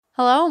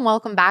Hello and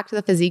welcome back to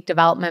the Physique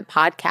Development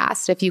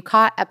Podcast. If you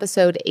caught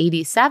episode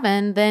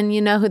 87, then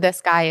you know who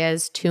this guy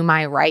is to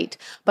my right.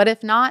 But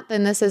if not,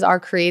 then this is our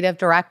creative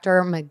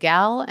director,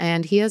 Miguel,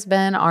 and he has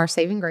been our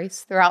saving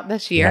grace throughout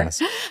this year.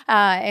 Yes.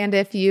 And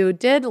if you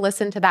did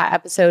listen to that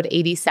episode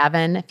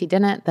 87, if you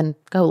didn't, then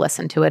go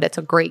listen to it. It's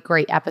a great,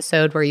 great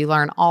episode where you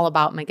learn all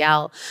about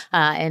Miguel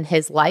and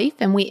his life.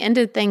 And we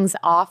ended things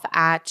off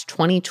at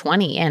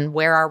 2020 and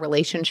where our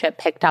relationship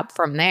picked up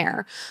from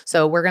there.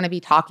 So we're going to be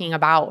talking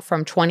about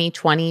from 2020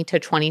 to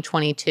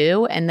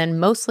 2022, and then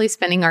mostly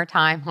spending our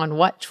time on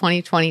what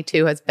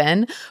 2022 has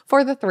been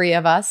for the three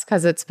of us,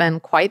 because it's been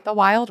quite the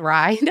wild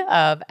ride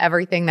of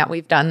everything that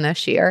we've done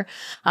this year.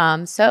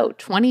 So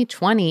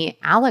 2020,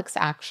 Alex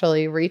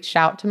actually reached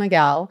out to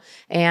Miguel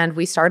and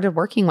we started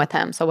working with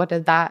him. So what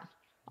did that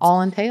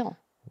all entail?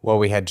 Well,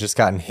 we had just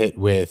gotten hit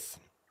with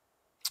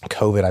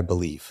COVID, I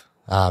believe.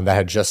 That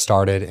had just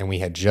started, and we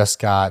had just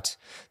got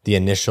the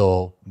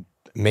initial,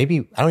 maybe,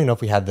 I don't even know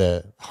if we had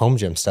the home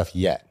gym stuff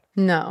yet.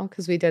 No,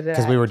 because we did it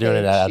because we were doing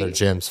it at other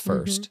gyms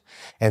first.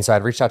 And so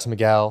I'd reached out to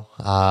Miguel.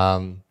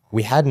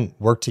 We hadn't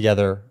worked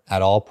together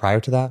at all prior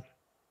to that.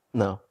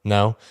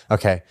 No?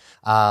 Okay.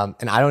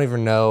 And I don't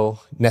even know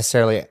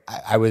necessarily,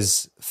 I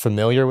was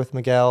familiar with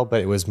Miguel, but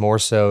it was more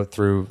so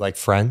through like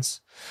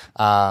friends.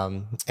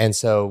 And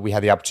so we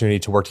had the opportunity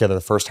to work together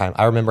the first time.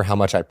 I remember how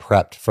much I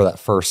prepped for that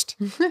first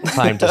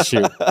time to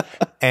shoot.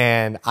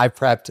 And I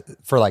prepped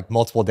for like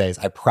multiple days.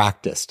 I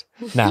practiced.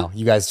 Now,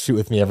 you guys shoot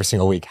with me every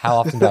single week. How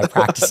often do I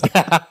practice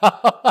now?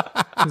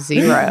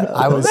 Zero.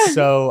 I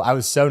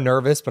was so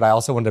nervous, but I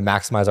also wanted to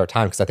maximize our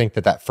time because I think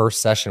that first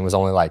session was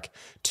only like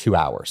 2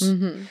 hours.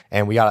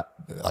 And we got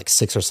like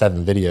 6 or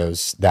 7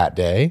 videos that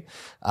day.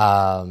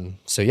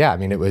 So yeah, I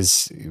mean, it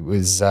was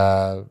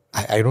I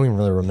don't even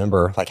really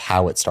remember like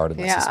how it started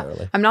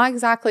necessarily. Yeah. I'm not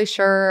exactly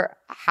sure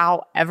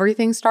how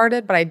everything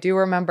started, but I do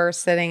remember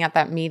sitting at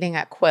that meeting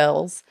at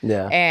Quills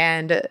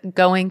and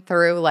going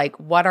through like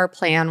what our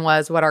plan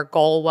was, what our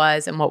goal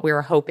was, and what we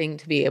were hoping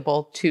to be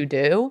able to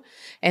do.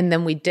 And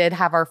then we did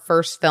have our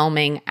first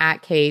filming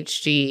at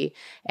KHG,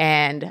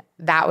 and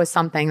that was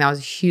something that was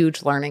a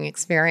huge learning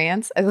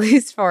experience, at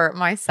least for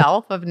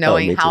myself, of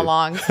knowing how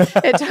long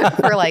it took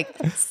for like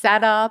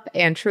setup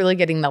and truly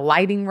getting the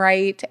lighting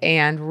right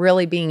and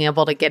really being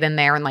able to get in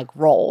there and like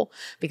roll.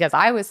 Because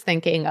I was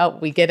thinking, oh,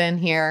 we get in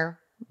here,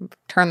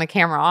 turn the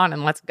camera on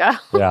and let's go.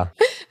 Yeah.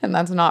 And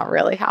that's not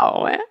really how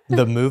it went.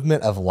 The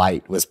movement of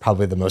light was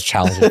probably the most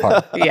challenging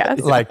part. Yes.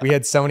 Like we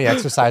had so many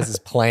exercises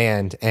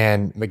planned,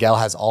 and Miguel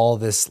has all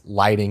this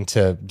lighting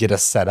to get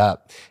us set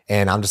up.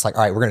 And I'm just like,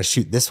 all right, we're going to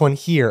shoot this one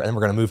here, and then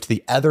we're going to move to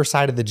the other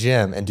side of the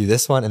gym and do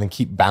this one, and then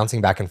keep bouncing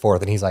back and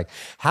forth. And he's like,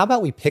 how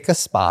about we pick a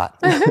spot?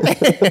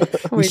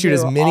 we shoot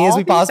as many as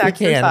we possibly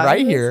can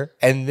right here,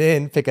 and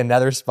then pick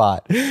another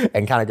spot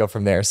and kind of go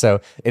from there.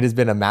 So it has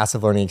been a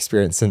massive learning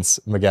experience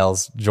since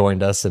Miguel's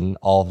joined us and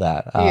all of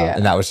that.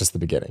 And that was just the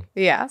beginning.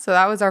 Yeah. So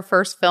that was our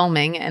first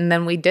filming. And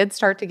then we did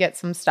start to get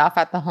some stuff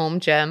at the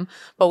home gym.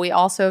 But we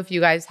also, if you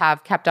guys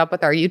have kept up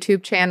with our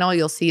YouTube channel,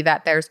 you'll see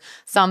that there's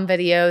some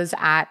videos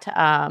at,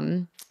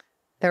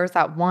 there was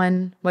that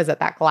one, was it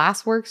that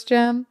Glassworks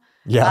gym?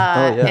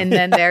 Yeah. And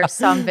then there's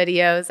some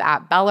videos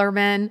at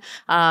Bellarmine,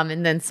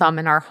 and then some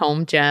in our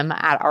home gym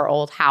at our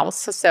old house.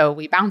 So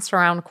we bounced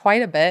around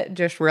quite a bit,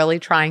 just really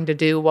trying to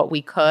do what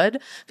we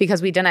could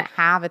because we didn't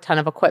have a ton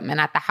of equipment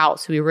at the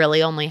house. We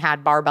really only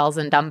had barbells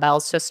and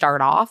dumbbells to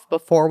start off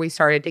before we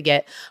started to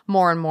get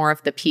more and more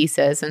of the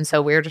pieces. And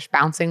so we were just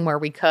bouncing where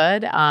we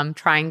could,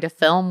 trying to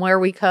film where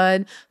we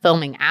could,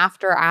 filming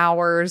after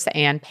hours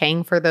and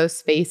paying for those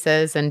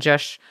spaces and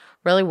just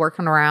really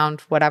working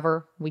around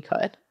whatever we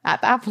could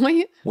at that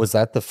point. Was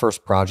that the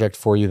first project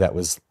for you that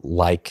was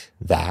like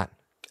that?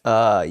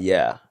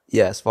 Yeah.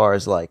 As far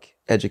as like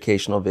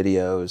educational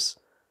videos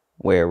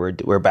where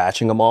we're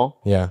batching them all.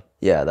 Yeah.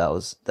 That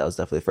was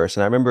definitely the first.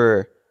 And I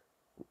remember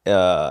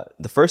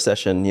the first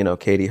session,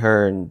 Katie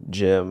Hearn,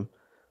 Jim,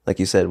 like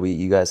you said,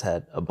 you guys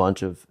had a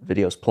bunch of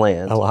videos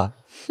planned. A lot.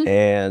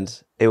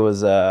 And it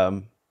was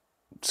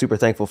super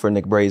thankful for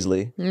Nick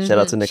Braisley. Shout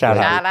out to Nick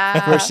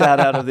Braisley. First shout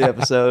out of the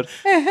episode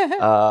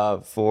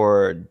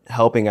for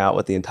helping out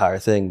with the entire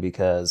thing,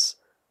 because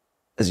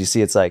as you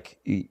see, it's like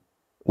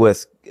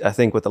I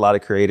think with a lot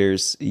of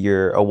creators,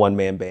 you're a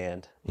one-man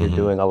band. You're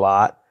doing a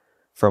lot,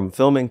 from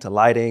filming to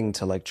lighting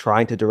to like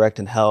trying to direct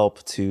and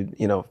help to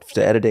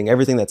to editing,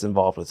 everything that's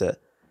involved with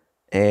it.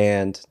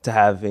 And to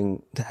have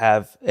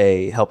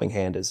a helping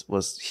hand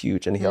was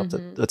huge, and he helped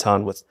a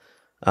ton with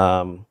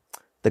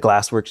the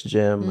Glassworks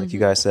gym, like you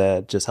guys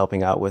said, just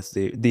helping out with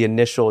the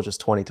initial just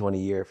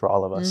 2020 year for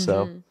all of us.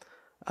 So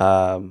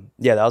that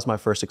was my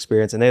first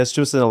experience. And it's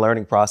just been a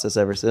learning process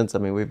ever since. I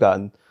mean, we've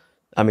gotten,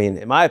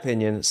 in my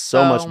opinion,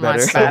 so much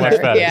better. So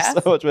much better. Yeah.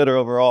 So much better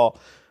overall.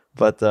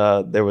 But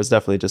there was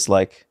definitely just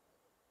like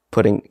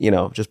putting in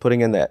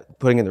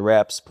the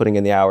reps, putting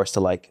in the hours to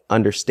like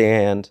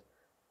understand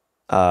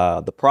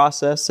the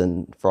process,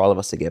 and for all of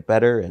us to get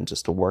better and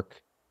just to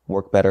work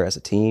better as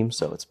a team.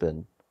 So it's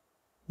been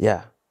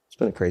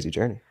a crazy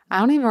journey. I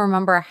don't even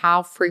remember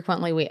how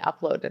frequently we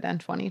uploaded in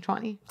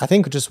 2020. I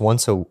think just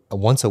once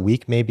a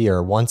week maybe,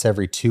 or once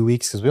every 2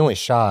 weeks, because we only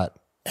shot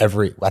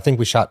I think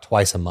we shot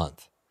twice a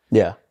month.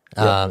 Yeah.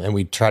 And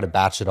we try to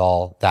batch it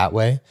all that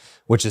way,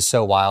 which is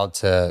so wild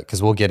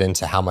because we'll get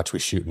into how much we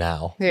shoot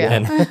now. Yeah.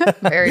 And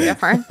very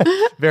different.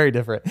 Very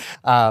different.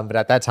 But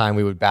at that time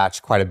we would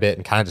batch quite a bit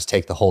and kind of just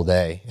take the whole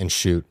day and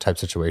shoot type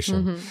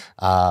situation.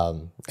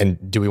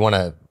 And do we want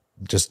to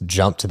just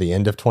jump to the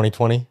end of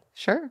 2020?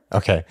 Sure.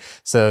 Okay.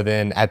 So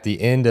then at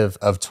the end of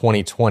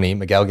 2020,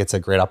 Miguel gets a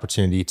great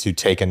opportunity to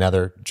take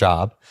another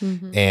job,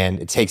 and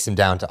it takes him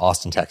down to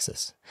Austin,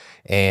 Texas.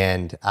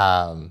 And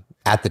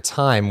at the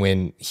time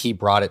when he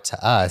brought it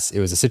to us, it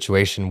was a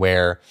situation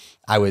where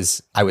I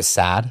was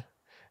sad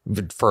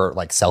for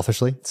like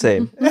selfishly.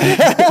 Same.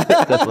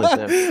 Definitely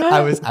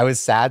same. I was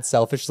sad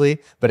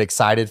selfishly, but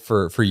excited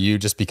for you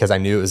just because I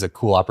knew it was a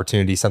cool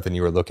opportunity, something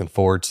you were looking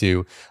forward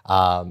to.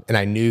 And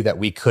I knew that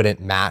we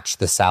couldn't match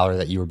the salary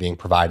that you were being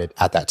provided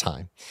at that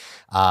time.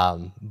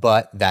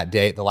 But that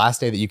day, the last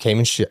day that you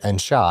came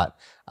and shot,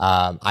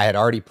 I had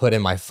already put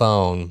in my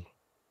phone,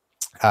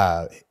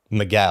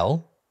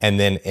 Miguel, and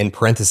then in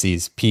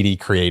parentheses, PD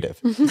Creative,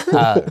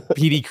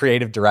 PD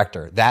Creative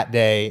Director that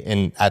day.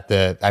 And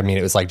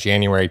it was like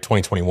January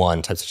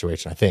 2021 type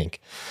situation, I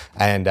think.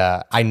 And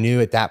I knew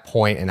at that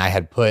point, and I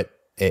had put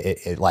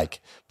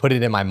it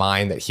in my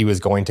mind that he was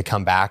going to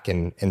come back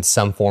in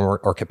some form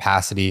or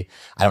capacity.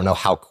 I don't know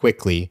how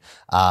quickly,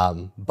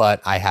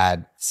 but I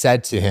had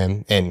said to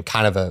him in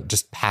kind of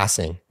just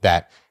passing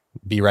that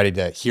be ready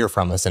to hear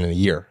from us in a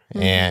year.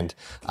 And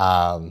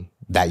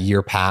that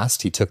year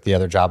passed, he took the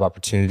other job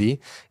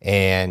opportunity,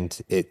 and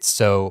it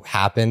so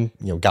happened,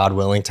 God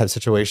willing type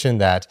situation,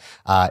 that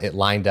it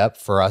lined up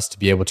for us to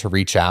be able to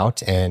reach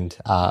out and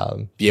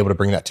be able to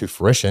bring that to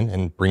fruition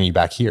and bring you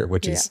back here,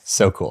 which is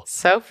so cool.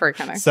 So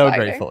freaking exciting. So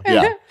grateful.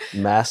 Yeah.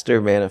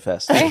 Master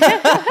manifesting.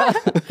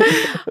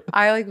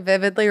 I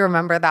vividly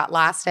remember that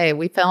last day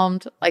we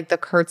filmed the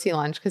curtsy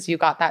lunch because you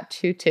got that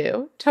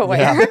tutu to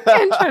wear in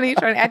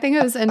 2020. I think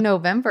it was in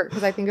November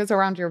because I think it was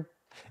around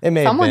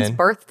someone's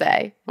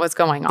birthday was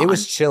going on. It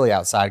was chilly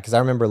outside because I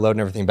remember loading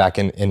everything back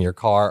in your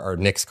car or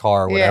Nick's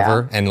car or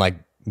whatever, and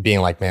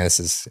being like, man,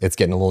 it's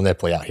getting a little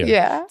nipply out here.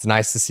 Yeah. It's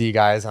nice to see you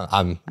guys.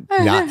 I'm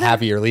not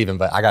happy you're leaving,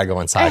 but I got to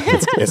go inside.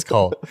 It's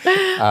cold.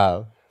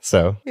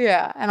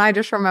 Yeah. And I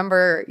just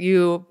remember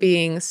you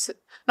being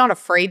not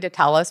afraid to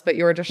tell us, but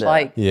you were just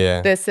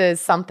this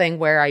is something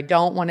where I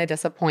don't want to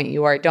disappoint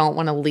you, or I don't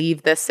want to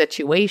leave this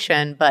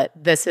situation, but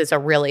this is a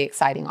really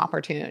exciting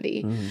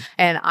opportunity.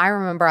 And I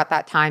remember at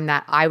that time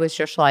that I was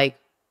just like,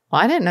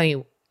 well, I didn't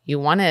know you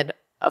wanted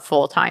a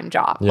full-time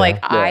job.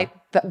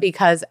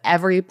 Because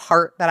every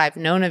part that I've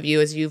known of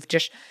you is you've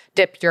just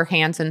dipped your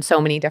hands in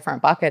so many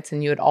different buckets,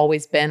 and you had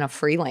always been a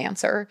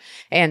freelancer.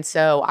 And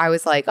so I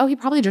was like, oh, he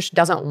probably just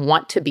doesn't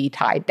want to be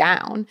tied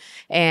down.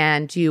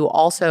 And you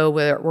also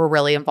were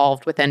really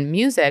involved within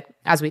music,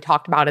 as we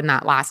talked about in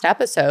that last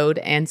episode.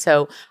 And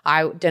so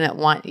I didn't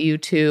want you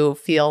to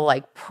feel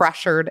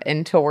pressured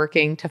into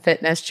working to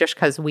fitness just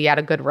because we had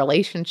a good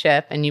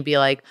relationship, and you'd be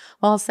like,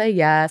 well, I'll say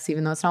yes,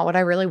 even though it's not what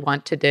I really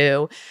want to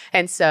do.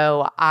 And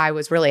so I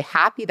was really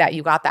happy that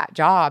you got that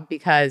job,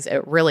 because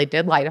it really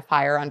did light a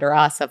fire under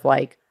us of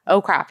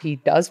oh crap, he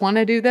does want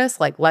to do this.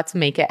 Let's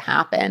make it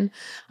happen.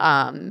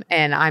 And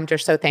I'm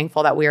just so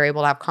thankful that we were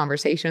able to have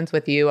conversations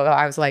with you.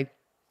 I was like,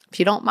 if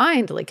you don't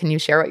mind, can you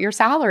share what your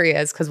salary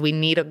is? Because we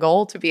need a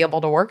goal to be able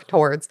to work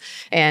towards,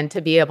 and to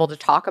be able to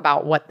talk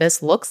about what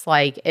this looks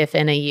like if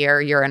in a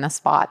year you're in a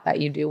spot that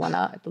you do want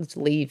to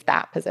leave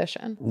that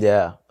position.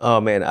 Yeah.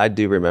 Oh man, I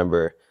do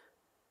remember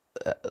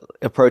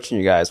approaching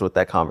you guys with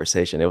that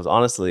conversation. It was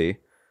honestly,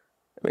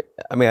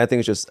 I think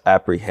it's just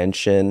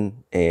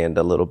apprehension and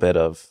a little bit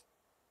of,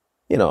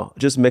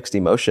 just mixed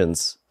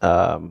emotions.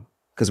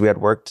 Because we had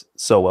worked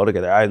so well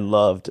together. I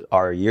loved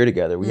our year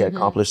together. We had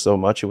accomplished so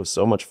much. It was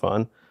so much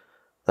fun.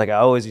 I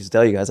always used to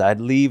tell you guys, I'd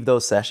leave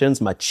those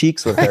sessions, my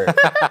cheeks would hurt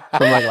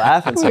from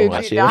laughing so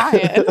much.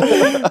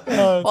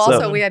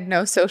 Also, we had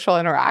no social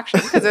interaction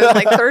because it was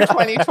third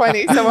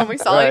 2020. So when we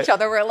saw each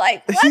other, we're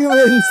like,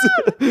 humans.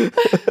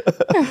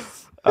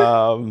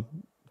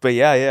 But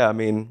yeah.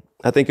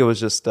 I think it was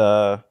just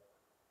a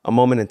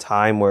moment in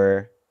time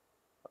where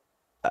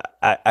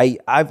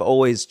I've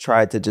always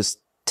tried to just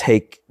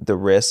take the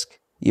risk,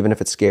 even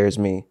if it scares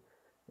me,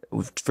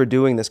 for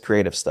doing this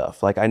creative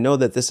stuff. I know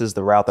that this is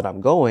the route that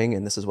I'm going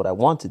and this is what I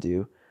want to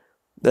do.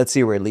 Let's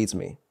see where it leads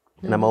me.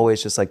 And I'm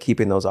always just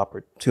keeping those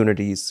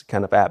opportunities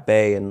kind of at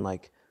bay. And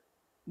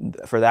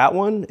for that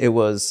one, it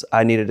was,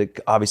 I needed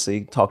to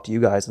obviously talk to you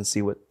guys and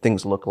see what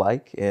things look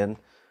like. And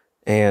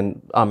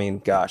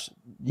gosh,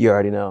 you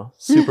already know,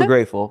 super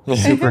grateful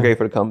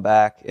to come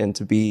back and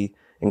to be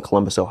in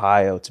Columbus,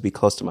 Ohio, to be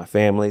close to my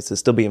family, to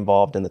still be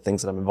involved in the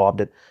things that I'm involved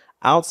in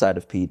outside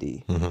of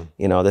PD.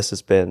 This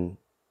has been,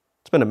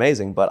 it's been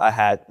amazing, but I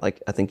had, I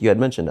think you had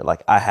mentioned it,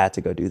 I had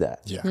to go do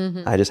that.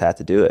 Yeah. I just had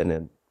to do it. And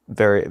then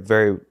very,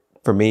 very,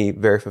 for me,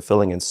 very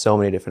fulfilling in so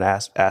many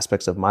different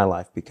aspects of my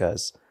life,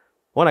 because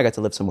one, I got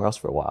to live somewhere else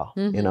for a while.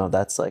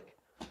 That's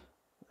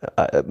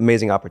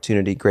amazing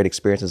opportunity, great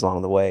experiences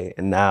along the way.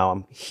 And now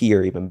I'm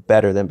here even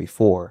better than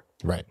before.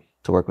 Right.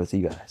 To work with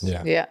you guys.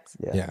 Yeah. Yeah.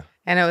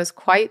 And it was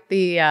quite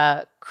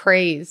the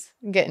craze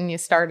getting you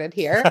started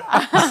here.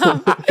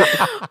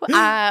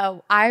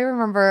 I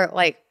remember,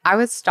 like, I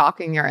was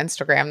stalking your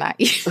Instagram that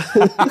year,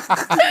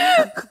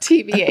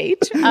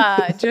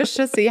 TBH, just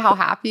to see how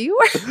happy you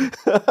were.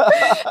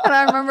 And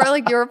I remember,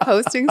 like, you were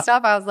posting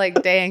stuff. I was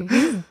like, dang,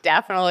 he's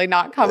definitely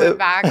not coming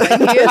back. Like,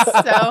 he is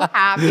so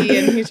happy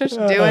and he's just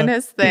doing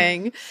his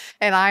thing.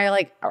 And I,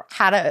 like,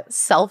 had a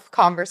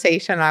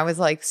self-conversation. I was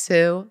like,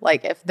 Sue,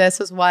 like, if this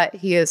is what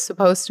he is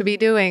supposed to be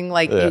doing,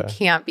 like, you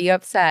can't be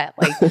upset.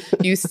 Like,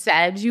 you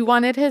said you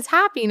wanted his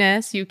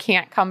happiness. You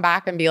can't come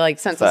back and be like,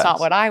 since it's not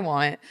what I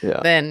want,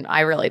 then I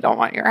really don't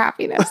want your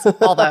happiness.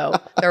 Although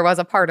there was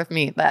a part of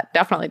me that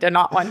definitely did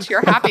not want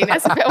your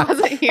happiness if it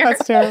wasn't here.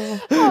 That's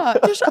terrible.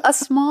 Just a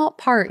small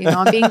part, you know,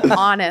 I'm being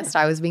honest.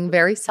 I was being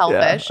very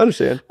selfish. I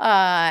understand.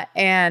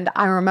 And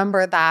I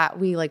remember that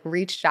we like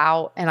reached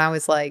out and I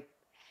was like,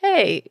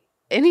 hey,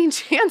 any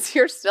chance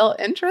you're still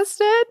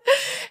interested?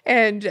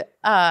 And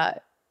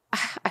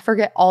I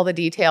forget all the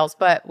details,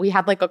 but we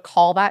had like a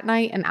call that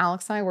night and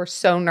Alex and I were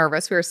so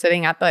nervous. We were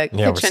sitting at the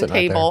kitchen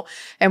table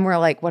and we're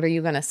like, what are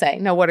you going to say?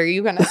 No, what are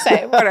you going to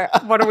say? What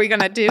are we going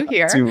to do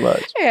here? Too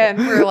much. And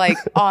we're like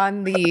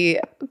on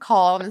the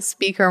call and the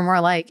speaker and we're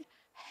like,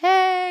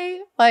 hey,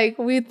 like,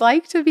 we'd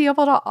like to be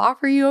able to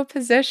offer you a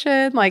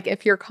position, like,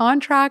 if your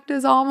contract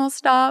is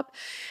almost up.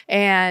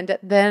 And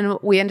then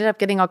we ended up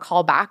getting a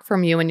call back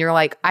from you and you're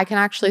like, I can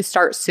actually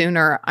start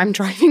sooner. I'm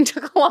driving to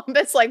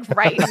Columbus, like,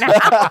 right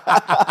now.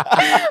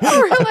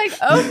 We're like,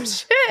 oh,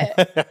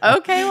 shit.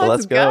 Okay,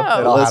 let's go.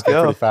 It all happened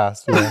pretty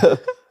fast. Yeah.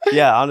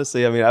 Yeah,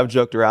 honestly, I mean, I've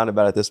joked around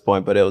about it at this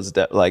point, but it was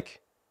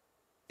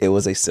it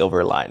was a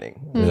silver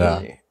lining.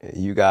 Yeah.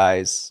 You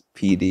guys,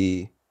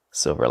 PD,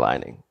 silver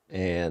lining.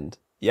 And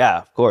yeah,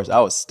 of course, I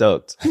was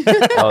stoked.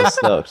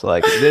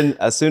 Like, then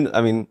I'm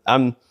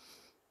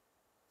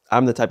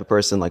the type of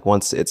person, like,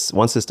 once it's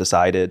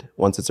decided,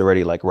 once it's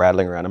already like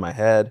rattling around in my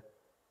head,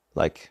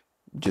 like,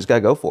 just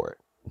gotta go for it.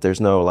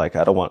 There's no, like,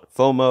 I don't want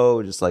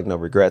FOMO, just like no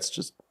regrets.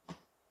 Just,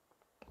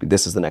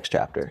 this is the next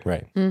chapter.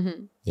 Right.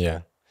 Mm-hmm. Yeah.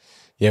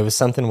 Yeah. It was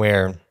something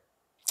where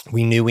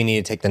we knew we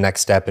needed to take the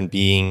next step in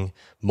being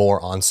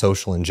more on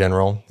social in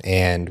general.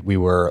 And we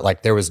were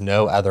like, there was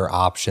no other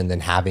option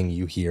than having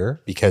you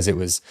here, because it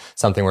was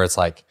something where it's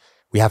like,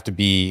 we have to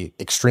be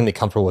extremely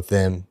comfortable with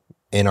them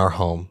in our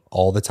home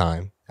all the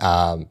time.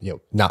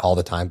 Not all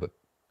the time, but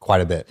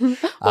quite a bit. We'll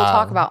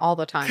talk about all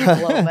the time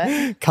a little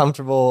bit.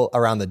 Comfortable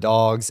around the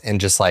dogs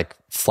and just like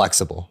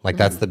flexible. Like,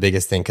 that's the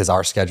biggest thing, because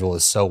our schedule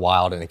is so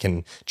wild and it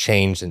can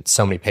change in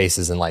so many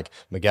paces. And like,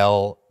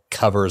 Miguel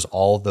covers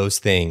all of those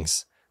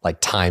things like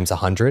times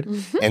 100.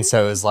 And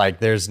so it's like,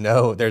 there's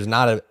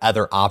not a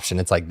other option.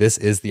 It's like, this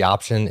is the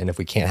option. And if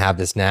we can't have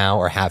this now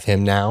or have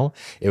him now,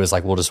 it was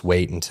like, we'll just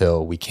wait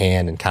until we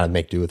can and kind of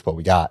make do with what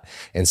we got.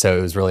 And so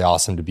it was really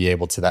awesome to be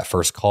able to, that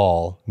first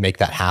call, make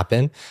that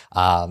happen.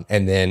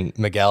 And then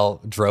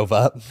Miguel drove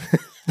up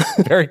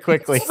very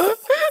quickly.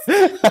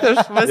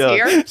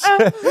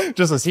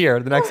 Just was here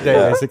the next day,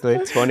 basically.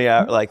 20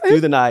 hours, like,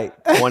 through the night,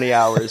 20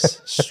 hours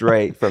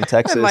straight from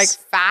Texas. And like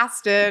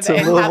fasted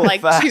and had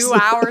like 2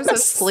 hours of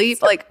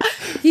sleep. Like,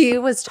 he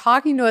was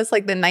talking to us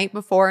like the night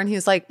before and he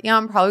was like, yeah,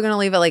 I'm probably going to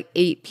leave at like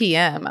 8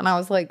 p.m. And I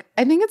was like,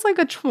 I think it's like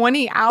a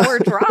 20-hour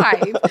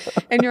drive.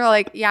 And you're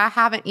like, yeah, I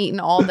haven't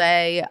eaten all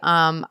day.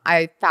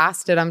 I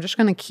fasted. I'm just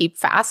going to keep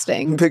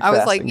fasting. I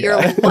was like, you're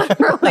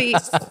literally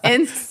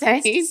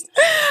insane.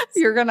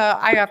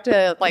 I have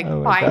to like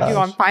find you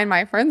on Find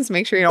My Friends,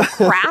 make sure you don't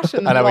crash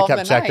in the middle of the night.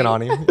 I know, we kept checking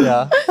on him.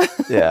 Yeah.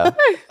 Yeah.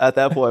 At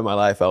that point in my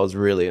life, I was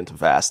really into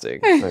fasting.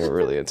 I was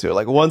really into it.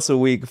 Like, once a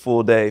week,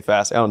 full day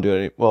fasting. I don't do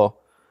it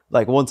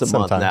like once a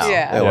month now.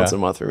 Yeah. Once a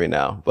month for me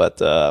now. But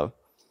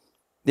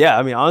yeah,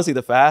 I mean, honestly,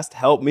 the fast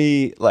helped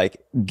me like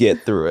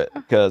get through it,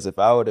 because if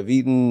I would have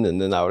eaten and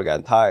then I would have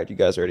gotten tired, you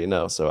guys already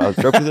know. So I was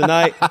drunk through the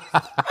night.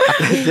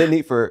 Didn't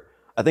eat for,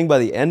 I think by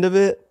the end of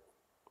it,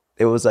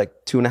 it was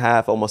like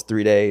 2.5, almost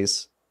 3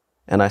 days.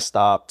 And I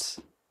stopped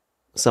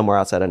somewhere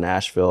outside of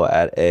Nashville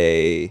at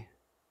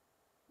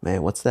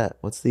what's that?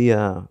 What's the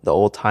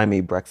old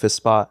timey breakfast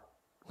spot?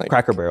 Like,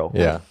 Cracker Barrel.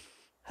 Yeah.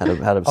 Had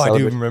a I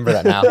do remember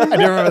that now.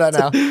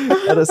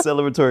 Had a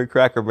celebratory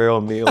Cracker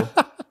Barrel meal.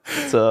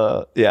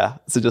 So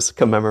just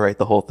commemorate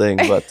the whole thing.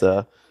 But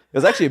it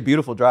was actually a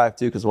beautiful drive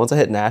too, because once I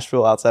hit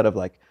Nashville, outside of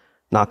like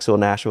Knoxville,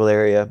 Nashville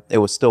area, it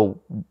was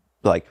still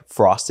like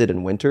frosted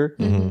in winter.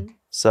 Mm-hmm.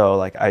 So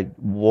like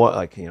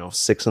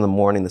 6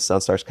 a.m, the sun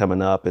starts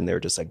coming up and there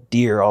were just like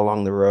deer all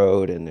along the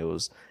road, and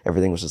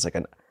everything was just like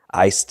an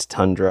iced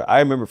tundra. I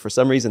remember for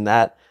some reason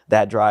that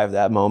drive,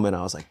 that moment,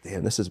 I was like,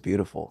 damn, this is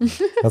beautiful.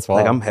 That's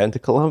wild. Like, I'm heading to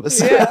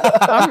Columbus. Yeah,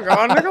 I'm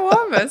going to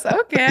Columbus.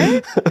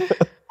 Okay.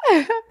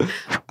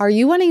 Are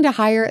you wanting to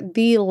hire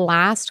the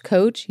last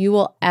coach you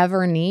will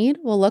ever need?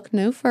 Well, look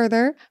no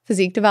further.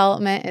 Physique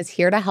Development is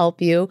here to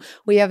help you.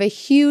 We have a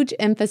huge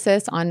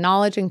emphasis on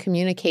knowledge and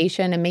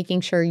communication and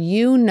making sure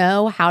you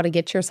know how to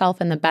get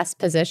yourself in the best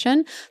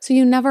position so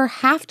you never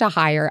have to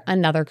hire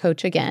another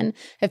coach again.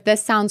 If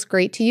this sounds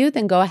great to you,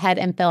 then go ahead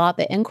and fill out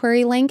the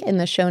inquiry link in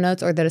the show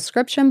notes or the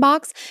description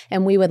box,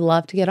 and we would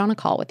love to get on a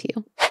call with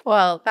you.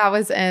 Well, that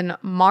was in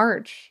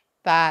March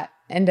that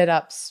ended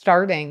up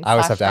starting. I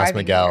always have to ask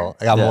Miguel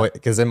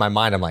because in my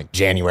mind I'm like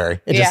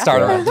January. It just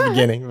started at the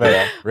beginning,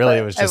 but really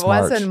it was just March.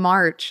 It was in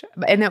March,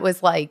 and it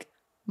was like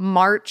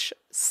March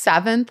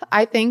 7th,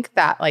 I think,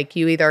 that like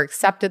you either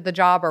accepted the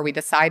job or we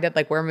decided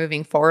like we're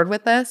moving forward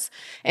with this.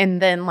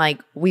 And then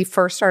like we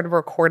first started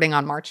recording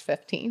on March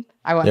 15th.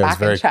 I went back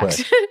and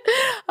checked.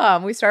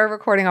 We started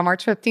recording on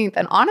March 15th.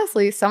 And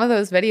honestly, some of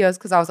those videos,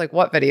 because I was like,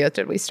 what videos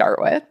did we start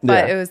with?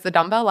 But it was the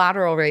dumbbell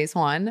lateral raise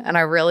one. And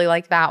I really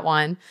liked that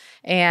one.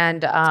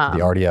 And the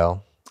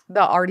RDL.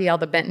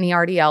 The bent knee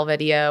RDL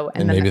video.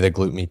 And maybe the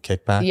glute med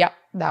kickback. Yep,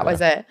 that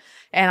was it.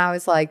 And I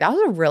was like, that was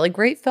a really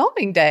great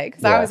filming day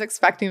because I was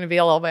expecting to be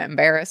a little bit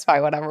embarrassed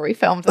by whatever we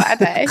filmed that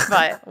day.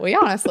 But we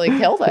honestly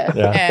killed it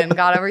and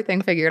got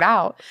everything figured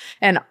out.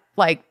 And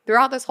like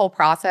throughout this whole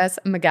process,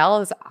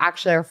 Miguel is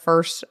actually our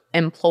first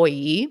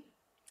employee.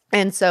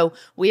 And so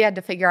we had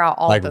to figure out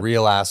all like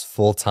real ass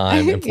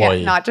full-time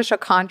employee. Not just a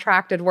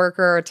contracted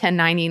worker or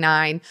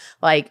 1099,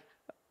 like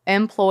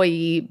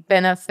employee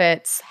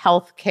benefits,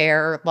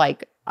 healthcare,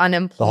 like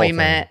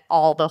unemployment,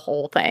 the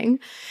whole thing.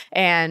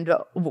 And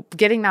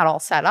getting that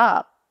all set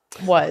up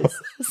was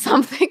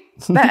something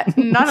that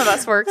none of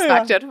us were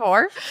expected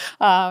for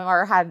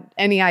or had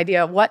any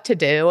idea what to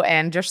do.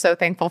 And just so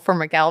thankful for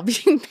Miguel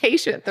being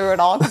patient through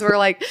it all because we're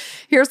like,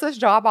 here's this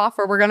job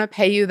offer. We're going to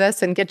pay you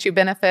this and get you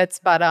benefits.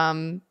 But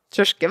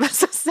just give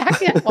us a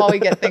second while we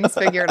get things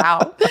figured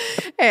out.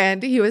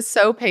 And he was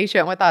so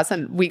patient with us,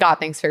 and we got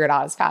things figured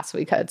out as fast as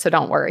we could. So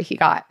don't worry, he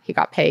got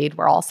paid.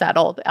 We're all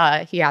settled.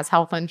 He has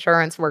health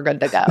insurance. We're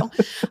good to go.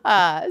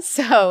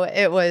 So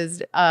it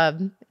was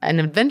an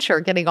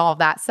adventure getting all of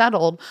that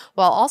settled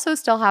while also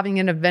still having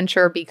an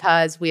adventure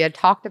because we had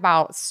talked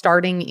about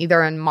starting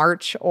either in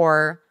March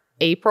or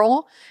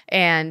April.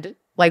 And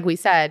like we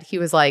said, he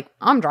was like,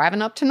 I'm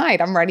driving up tonight.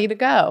 I'm ready to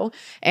go.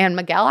 And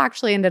Miguel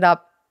actually ended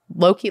up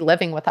low-key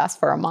living with us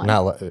for a month.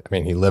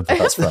 He lived with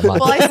us for a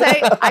month.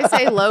 Well, I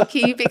say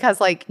low-key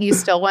because like you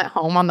still went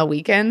home on the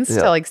weekends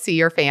to like see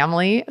your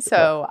family.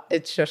 So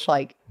it's just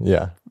like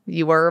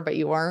you were, but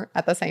you weren't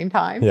at the same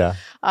time. Yeah.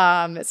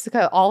 It's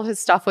because all of his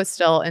stuff was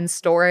still in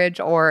storage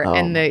or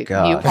in the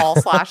U-Haul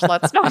 /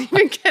 let's not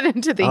even get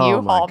into the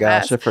U-Haul my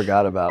gosh, mess. I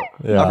forgot about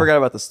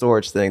the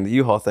storage thing. The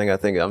U-Haul thing, I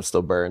think I'm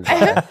still burned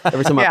by.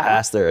 Every time I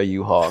pass there a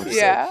U-Haul, I'm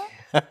just like,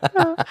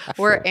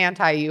 we're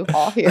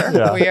anti-U-Haul here.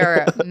 We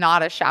are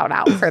not a shout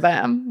out for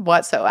them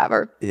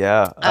whatsoever.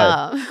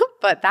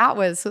 But that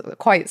was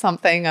quite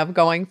something of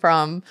going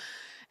from,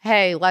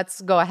 hey,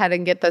 let's go ahead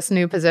and get this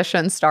new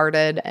position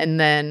started. And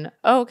then,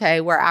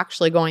 okay, we're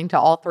actually going to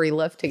all three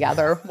live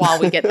together while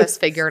we get this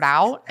figured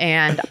out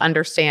and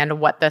understand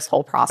what this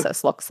whole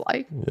process looks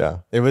like. Yeah,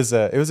 it was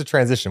a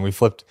transition. We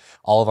flipped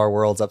all of our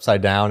worlds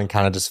upside down and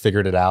kind of just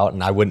figured it out.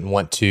 And I wouldn't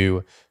want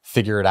to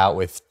figure it out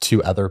with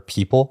two other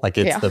people. Like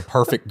it's the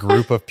perfect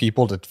group of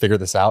people to figure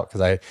this out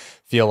because I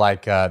feel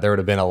like there would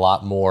have been a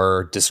lot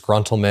more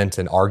disgruntlement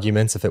and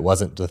arguments if it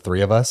wasn't the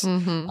three of us.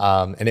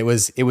 And it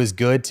was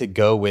good to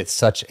go with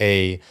such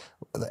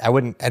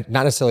not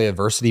necessarily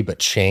adversity, but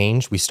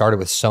change. We started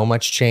with so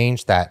much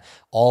change that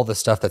all the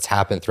stuff that's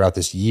happened throughout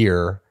this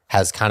year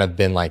has kind of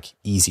been like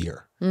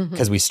easier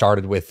because we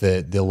started with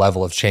the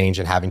level of change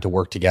and having to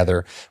work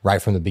together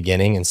right from the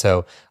beginning. And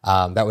so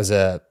that was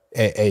a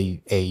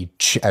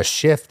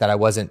shift that I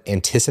wasn't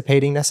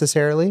anticipating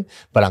necessarily,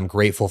 but I'm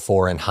grateful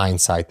for in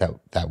hindsight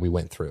that we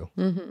went through.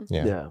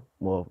 Yeah.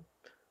 Well,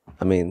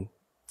 I mean,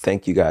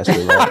 thank you guys for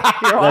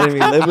letting me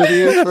live with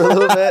you for a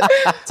little bit,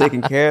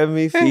 taking care of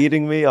me,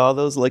 feeding me, all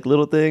those like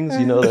little things,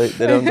 you know,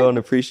 they don't go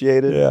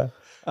unappreciated.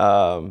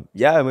 I mean,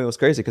 it was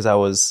crazy because I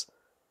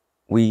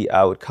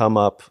would come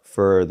up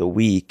for the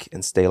week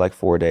and stay like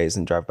 4 days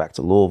and drive back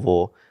to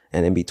Louisville.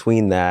 And in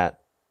between that,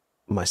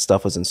 my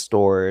stuff was in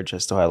storage. I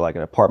still had like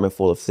an apartment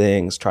full of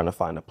things, trying to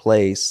find a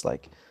place.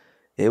 Like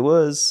it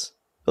was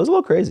a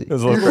little crazy. It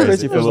was a little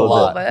crazy for a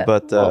little bit.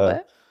 But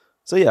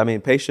so yeah, I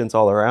mean, patience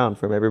all around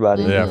from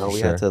everybody. Yeah, you know,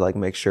 we had to like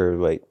make sure,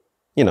 like,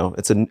 you know,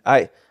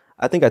 I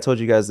think I told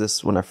you guys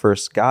this when I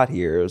first got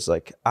here. It was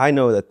like, I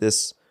know that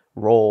this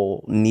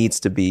role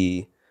needs to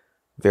be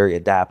very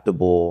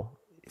adaptable,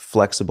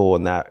 flexible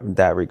in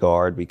that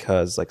regard,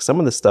 because like some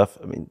of the stuff,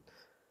 I mean,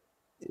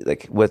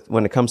 like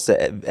when it comes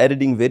to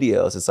editing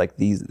videos, it's like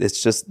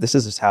this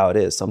is just how it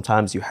is.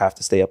 Sometimes you have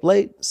to stay up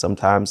late.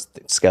 Sometimes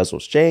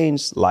schedules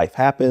change, life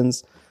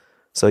happens.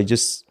 So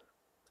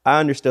I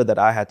understood that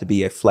I had to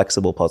be a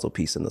flexible puzzle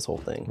piece in this whole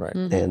thing. Right.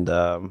 And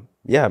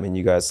I mean,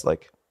 you guys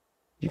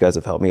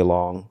have helped me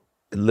along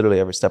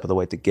literally every step of the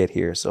way to get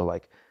here. So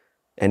like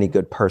any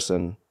good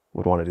person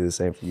would want to do the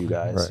same for you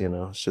guys. Right. You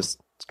know, it's just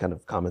It's kind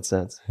of common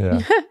sense. Yeah.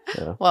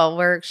 Well,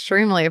 we're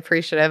extremely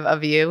appreciative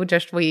of you.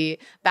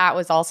 That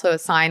was also a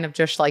sign of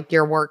just like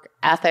your work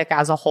ethic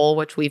as a whole,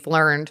 which we've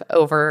learned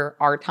over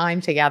our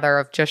time together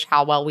of just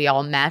how well we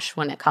all mesh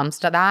when it comes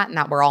to that, and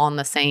that we're all on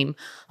the same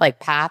like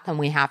path and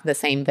we have the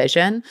same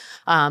vision.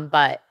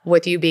 But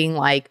with you being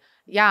like,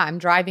 yeah, I'm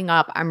driving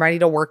up. I'm ready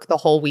to work the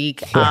whole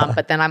week.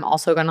 But then I'm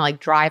also going to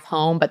like drive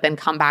home, but then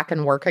come back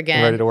and work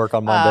again. Ready to work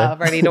on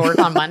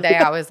Monday.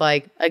 I was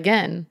like,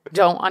 again,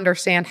 don't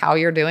understand how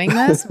you're doing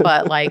this,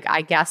 but like,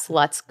 I guess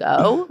let's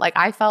go. Like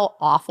I felt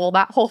awful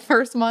that whole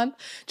first month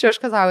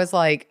just because I was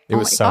like, oh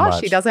my gosh,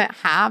 he doesn't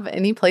have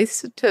any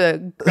place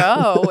to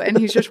go and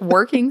he's just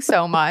working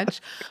so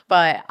much.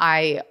 But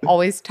I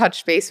always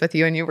touched base with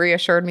you and you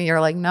reassured me.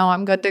 You're like, no,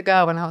 I'm good to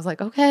go. And I was like,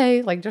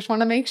 okay, like just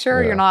want to make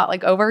sure you're not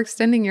like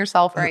overextending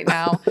yourself right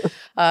now,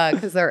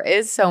 because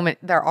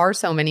there are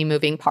so many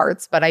moving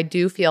parts. But I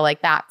do feel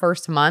like that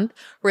first month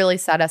really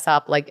set us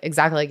up, like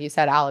exactly like you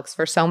said, Alex,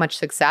 for so much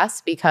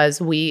success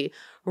because we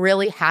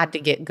really had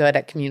to get good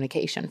at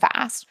communication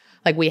fast.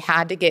 Like we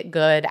had to get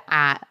good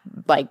at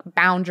like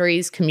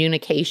boundaries,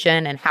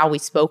 communication, and how we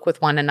spoke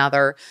with one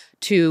another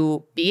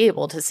to be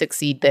able to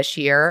succeed this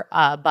year,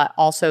 but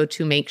also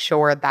to make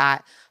sure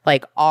that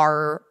like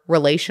our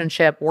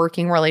relationship,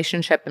 working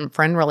relationship and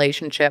friend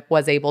relationship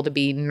was able to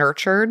be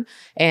nurtured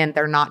and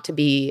there not to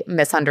be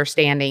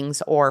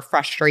misunderstandings or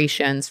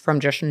frustrations from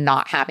just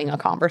not having a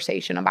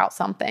conversation about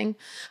something.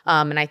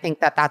 And I think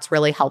that that's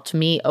really helped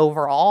me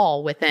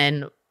overall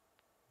within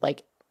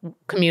like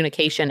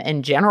communication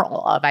in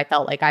general. I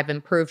felt like I've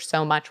improved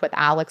so much with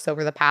Alex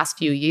over the past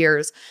few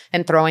years,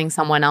 and throwing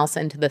someone else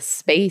into the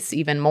space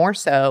even more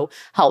so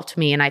helped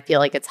me. And I feel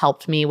like it's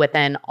helped me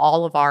within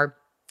all of our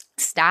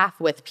staff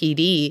with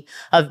PD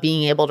of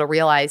being able to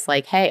realize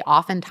like, hey,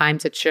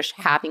 oftentimes it's just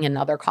having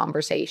another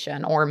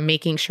conversation or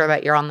making sure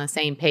that you're on the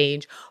same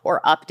page or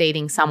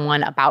updating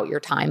someone about your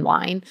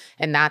timeline.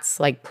 And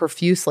that's like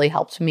profusely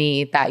helped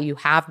me that you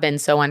have been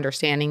so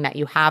understanding, that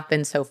you have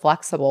been so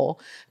flexible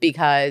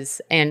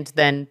and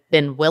then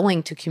been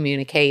willing to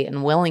communicate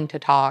and willing to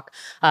talk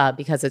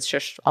because it's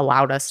just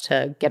allowed us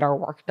to get our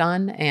work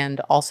done and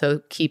also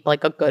keep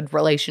like a good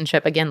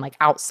relationship again, like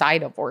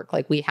outside of work.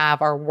 Like we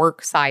have our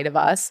work side of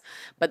us,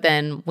 but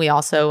then we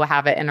also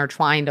have it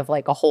intertwined of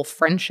like a whole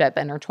friendship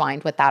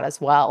intertwined with that as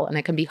well. And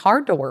it can be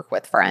hard to work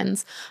with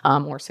friends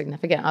or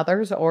significant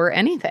others or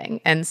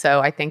anything. And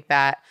so I think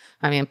that,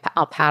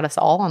 I'll pat us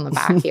all on the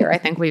back here. I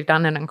think we've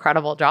done an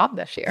incredible job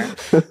this year.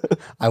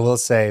 I will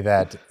say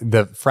that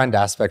the friend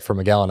aspect for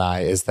Miguel and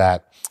I is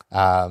that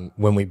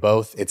when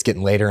it's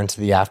getting later into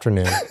the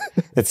afternoon,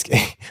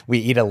 we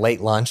eat a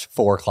late lunch,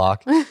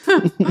 4:00,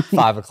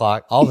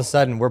 5:00. All of a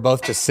sudden, we're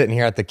both just sitting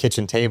here at the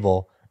kitchen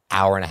table,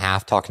 hour and a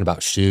half talking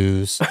about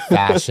shoes,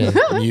 fashion,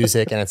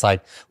 music. And it's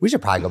like, we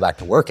should probably go back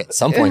to work at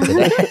some point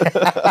today.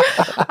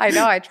 I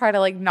know. I try to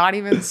like not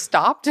even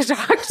stop to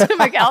talk to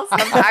Miguel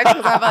sometimes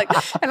because I'm like,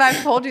 and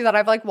I've told you that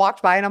I've like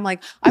walked by and I'm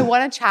like, I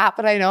want to chat,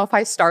 but I know if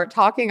I start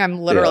talking, I'm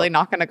literally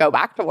not going to go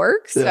back to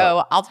work.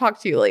 So I'll talk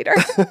to you later.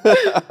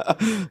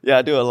 Yeah,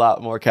 I do a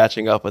lot more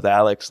catching up with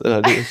Alex than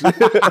I do.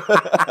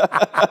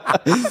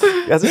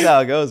 That's just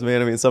how it goes,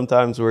 man.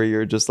 Sometimes where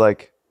you're just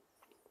like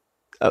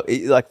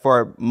for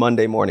our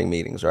Monday morning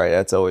meetings, right?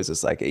 That's always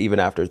just like, even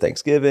after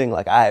Thanksgiving,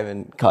 like I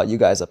haven't caught you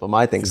guys up on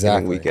my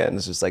Thanksgiving weekend.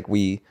 It's just like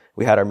we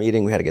had our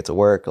meeting, we had to get to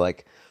work.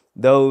 Like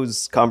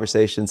those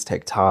conversations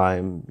take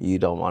time. You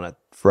don't want to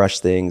rush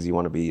things. You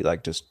want to be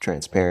like just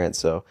transparent.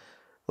 So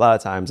a lot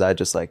of times I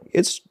just like,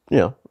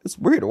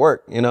 we're here to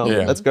work,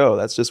 let's go.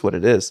 That's just what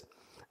it is.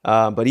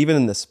 But even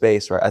in the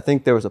space, right? I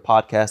think there was a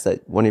podcast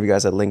that one of you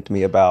guys had linked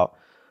me about,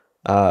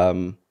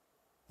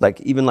 like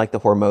even like the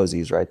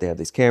Hormozis, right? They have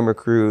these camera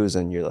crews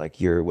and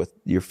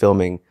you're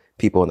filming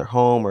people in their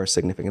home or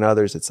significant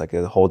others. It's like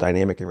a whole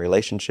dynamic and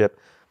relationship.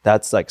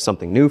 That's like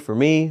something new for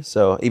me.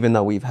 So even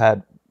though we've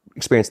had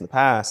experience in the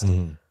past,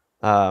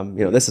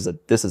 this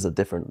is a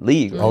different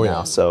league right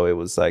now. So it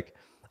was like,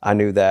 I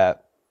knew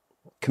that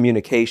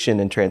communication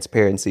and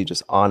transparency,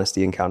 just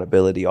honesty and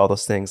accountability, all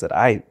those things that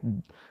I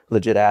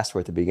legit asked for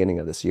at the beginning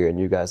of this year. And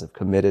you guys have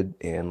committed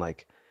and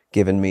like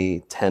given me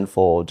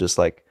tenfold, just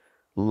like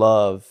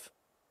love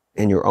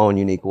in your own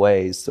unique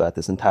ways throughout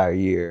this entire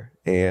year.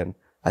 And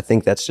I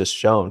think that's just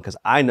shown because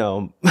I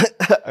know,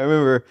 I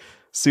remember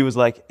Sue was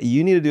like,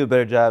 you need to do a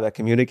better job at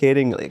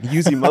communicating, like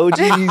use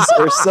emojis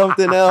or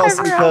something else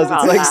because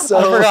it's like so.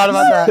 I forgot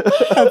about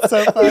that. That's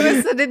so funny. He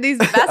was sending these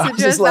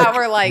messages that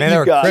were like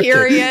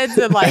periods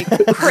and like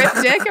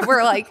cryptic. And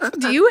we're like,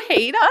 do you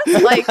hate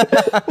us?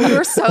 Like we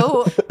were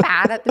so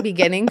bad at the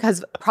beginning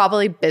because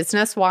probably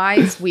business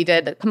wise, we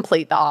did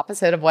complete the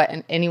opposite of what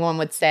anyone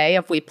would say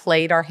if we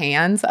played our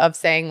hands of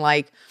saying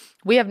like,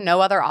 we have no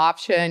other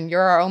option.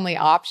 You're our only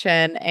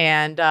option.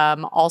 And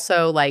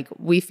also, like,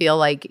 we feel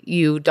like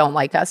you don't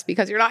like us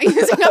because you're not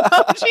using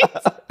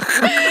emojis.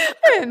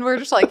 And we're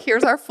just like,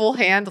 here's our full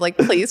hand. Like,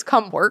 please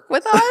come work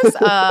with us.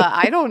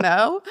 I don't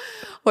know.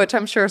 Which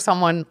I'm sure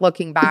someone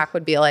looking back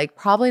would be like,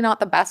 probably not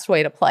the best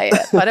way to play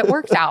it. But it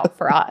worked out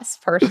for us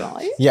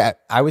personally. Yeah,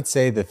 I would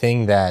say the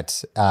thing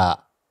that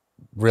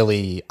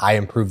really I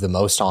improved the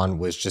most on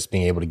was just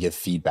being able to give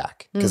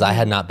feedback, because I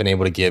had not been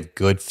able to give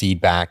good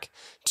feedback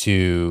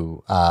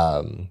to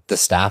the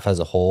staff as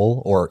a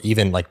whole, or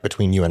even like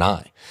between you and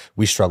I.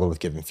 We struggled with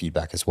giving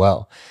feedback as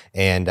well.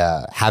 And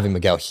having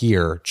Miguel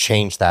here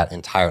changed that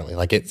entirely.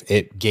 Like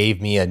it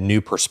gave me a new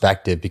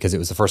perspective, because it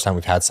was the first time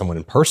we've had someone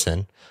in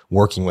person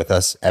working with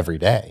us every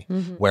day.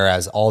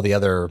 Whereas all the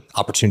other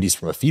opportunities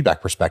from a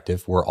feedback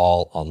perspective were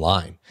all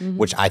online,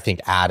 which I think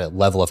add a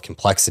level of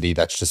complexity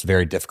that's just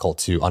very difficult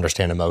to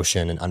understand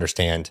emotion and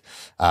understand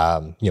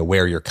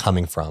where you're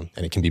coming from,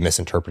 and it can be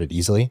misinterpreted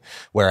easily.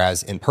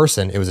 Whereas in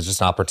person, it was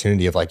just an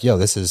opportunity of like, yo,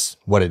 this is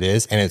what it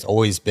is. And it's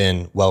always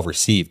been well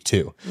received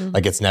too.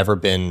 Like it's never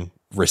been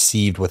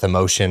received with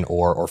emotion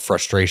or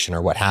frustration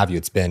or what have you.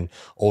 It's been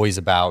always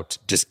about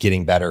just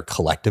getting better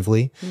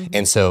collectively.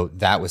 And so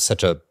that was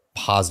such a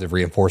positive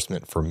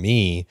reinforcement for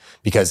me,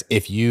 because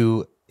if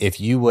you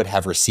would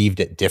have received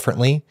it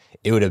differently,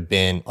 it would have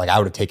been like I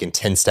would have taken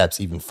 10 steps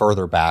even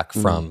further back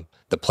from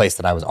the place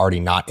that I was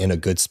already not in a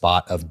good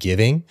spot of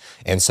giving.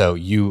 And so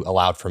you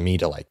allowed for me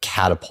to like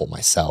catapult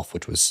myself,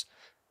 which was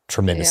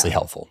tremendously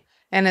helpful.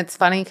 And it's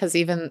funny because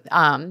even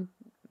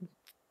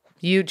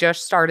you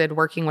just started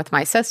working with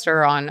my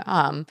sister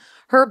on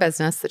her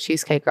business, the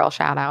Cheesecake Girl,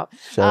 shout out.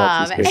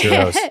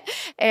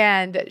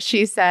 And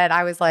she said,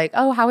 I was like,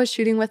 oh, how was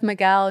shooting with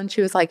Miguel? And she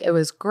was like, it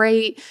was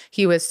great.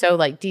 He was so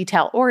like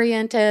detail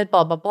oriented,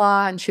 blah, blah,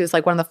 blah. And she was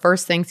like, one of the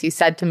first things he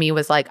said to me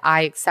was like,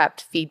 I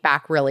accept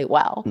feedback really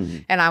well.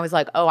 And I was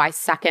like, oh, I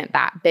second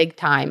that big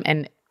time.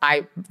 And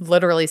I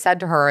literally said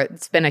to her,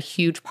 it's been a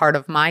huge part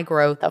of my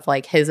growth of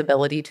like his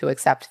ability to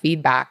accept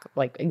feedback,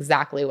 like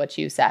exactly what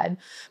you said.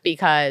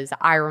 Because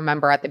I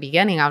remember at the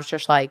beginning, I was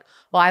just like,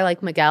 well, I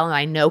like Miguel and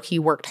I know he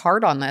worked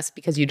hard on this,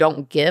 because you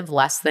don't give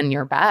less than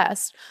your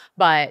best.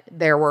 But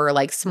there were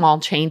like small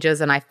changes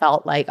and I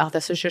felt like, oh,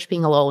 this was just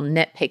being a little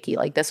nitpicky.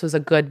 Like this was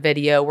a good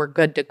video. We're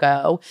good to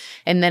go.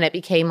 And then it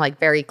became like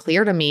very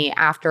clear to me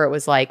after it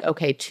was like,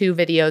 okay, 2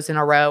 videos in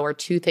a row or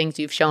 2 things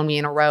you've shown me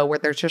in a row where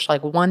there's just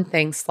like one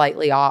thing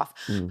slightly off.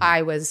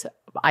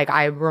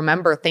 I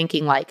remember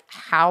thinking like,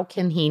 how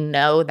can he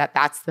know that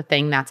that's the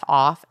thing that's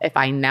off if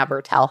I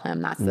never tell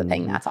him that's the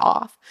thing that's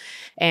off?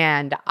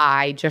 And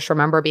I just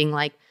remember being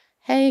like,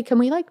 hey, can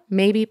we like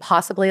maybe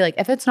possibly like,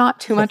 if it's not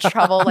too much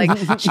trouble,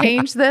 like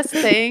change this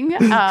thing.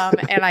 And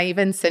I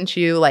even sent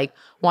you like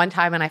one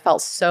time, and I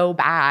felt so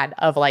bad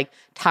of like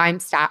time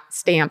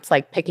stamps,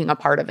 like picking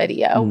apart a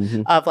video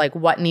of like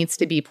what needs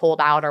to be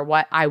pulled out or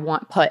what I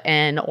want put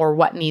in or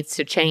what needs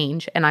to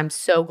change. And I'm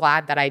so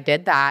glad that I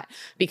did that,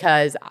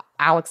 because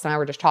Alex and I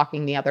were just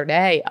talking the other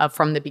day of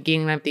from the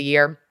beginning of the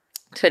year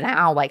to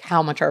now, like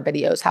how much our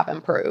videos have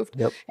improved.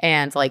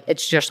 And like,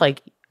 it's just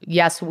like,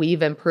 yes,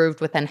 we've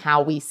improved within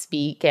how we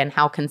speak and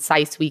how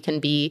concise we can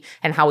be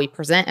and how we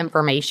present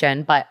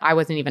information, but I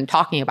wasn't even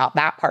talking about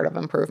that part of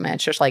improvement.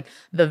 It's just like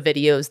the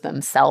videos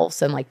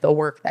themselves and like the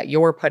work that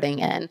you're putting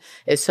in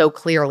is so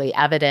clearly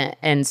evident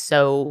and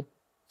so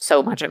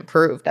much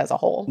improved as a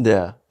whole.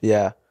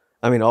 Yeah.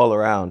 I mean, all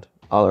around.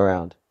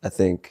 I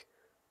think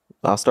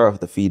I'll start off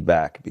with the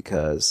feedback,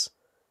 because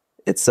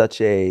it's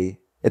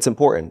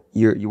important.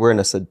 We're in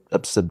a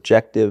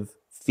subjective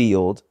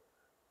field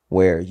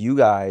where you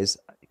guys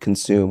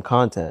consume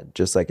content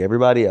just like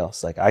everybody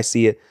else. Like I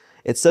see it.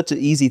 It's such an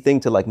easy thing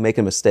to like make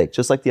a mistake.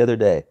 Just like the other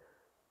day,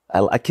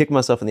 I kicked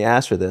myself in the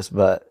ass for this,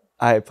 but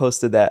I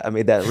posted that. I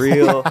made that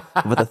reel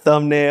with a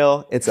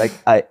thumbnail. It's like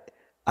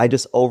I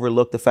just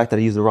overlooked the fact that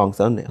I used the wrong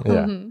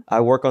thumbnail. I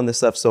work on this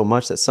stuff so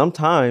much that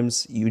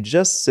sometimes you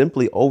just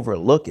simply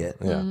overlook it.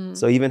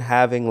 So even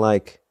having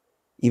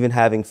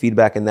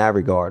feedback in that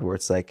regard, where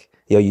it's like,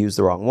 yo, you used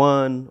the wrong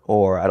one,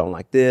 or I don't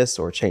like this,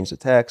 or change the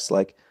text,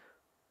 like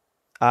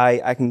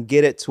I can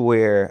get it to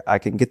where I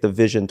can get the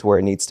vision to where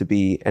it needs to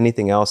be.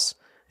 Anything else,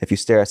 if you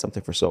stare at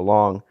something for so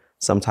long,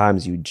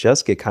 sometimes you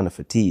just get kind of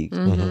fatigued.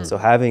 So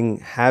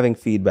having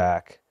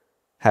feedback,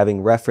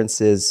 having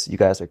references, you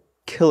guys are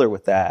killer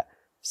with that.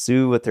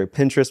 Sue with her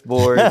Pinterest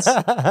boards,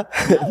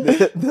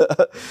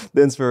 the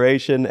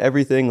inspiration,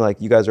 everything. Like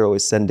you guys are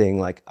always sending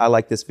like, I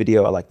like this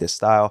video, I like this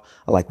style,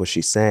 I like what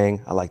she's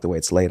saying, I like the way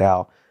it's laid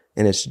out.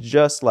 And it's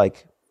just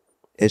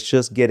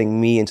getting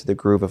me into the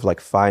groove of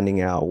like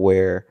finding out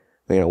where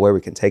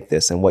we can take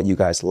this and what you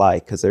guys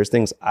like. Cause there's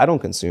things I don't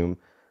consume.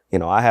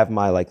 I have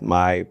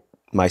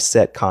my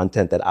set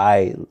content that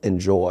I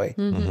enjoy,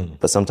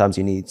 but sometimes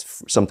you need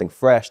something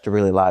fresh to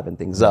really liven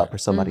things up, or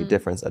somebody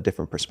different, a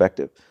different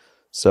perspective.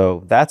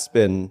 So that's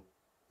been,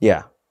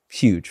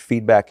 huge.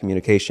 Feedback,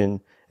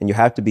 communication, and you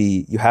have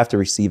to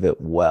receive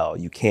it well.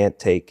 You can't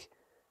take,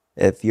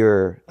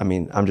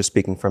 I'm just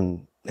speaking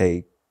from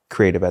a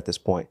creative at this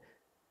point,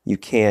 you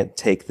can't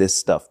take this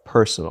stuff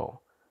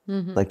personal.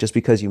 Like just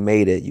because you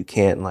made it, you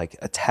can't like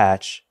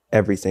attach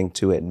everything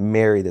to it and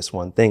marry this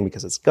one thing,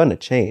 because it's gonna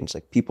change.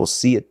 Like people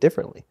see it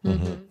differently.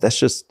 That's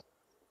just,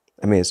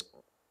 it's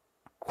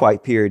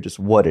quite period, just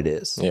what it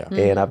is.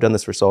 And I've done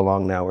this for so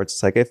long now, where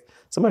it's like, if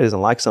somebody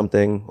doesn't like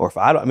something, or if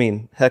I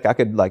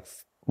could like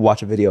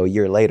watch a video a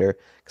year later,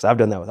 because I've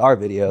done that with our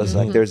videos.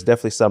 Like there's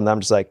definitely some that I'm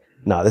just like,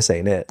 nah, this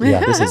ain't it.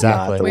 Yeah, this is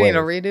not the way. We need to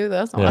redo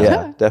this one.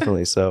 Yeah,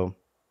 definitely. So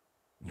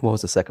what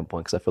was the second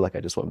point? Because I feel like I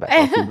just went back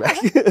on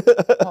feedback.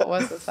 What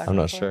was the second I'm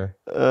not point? sure.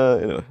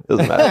 It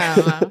doesn't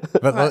matter.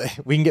 But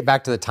we can get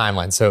back to the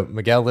timeline. So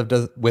Miguel lived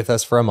with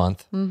us for a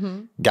month,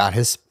 got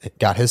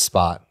his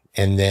spot,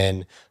 and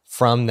then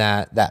from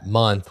that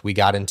month, we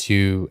got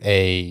into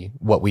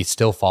what we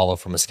still follow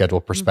from a schedule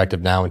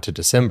perspective now into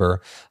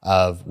December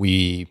of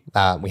we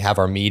have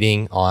our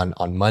meeting on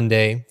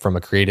Monday from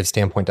a creative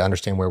standpoint to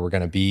understand where we're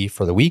going to be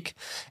for the week.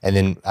 And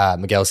then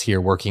Miguel's here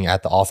working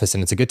at the office,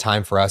 and it's a good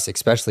time for us,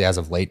 especially as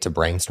of late, to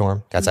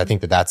brainstorm. Because I think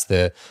that's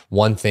the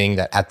one thing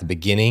that at the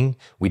beginning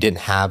we didn't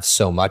have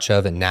so much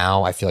of. And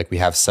now I feel like we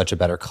have such a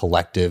better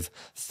collective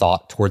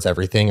thought towards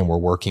everything, and we're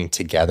working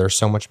together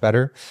so much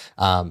better.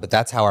 But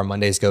that's how our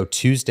Mondays go.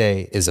 Tuesday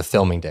is a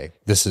filming day.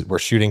 We're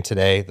shooting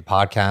today, the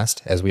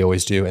podcast, as we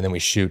always do, and then we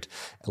shoot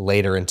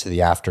later into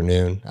the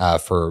afternoon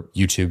for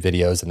YouTube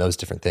videos and those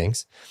different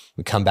things.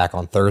 We come back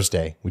on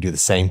Thursday, we do the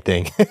same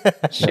thing.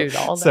 Shoot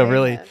all day. So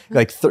really,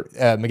 like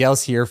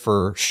Miguel's here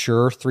for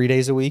sure 3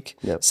 days a week,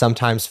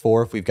 sometimes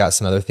 4 if we've got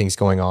some other things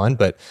going on.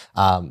 But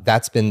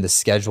that's been the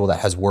schedule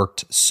that has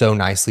worked so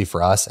nicely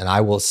for us. And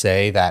I will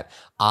say that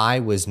I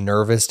was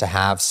nervous to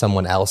have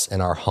someone else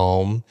in our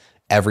home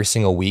every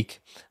single week.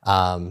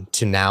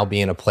 To now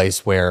be in a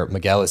place where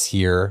Miguel is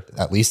here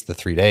at least the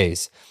 3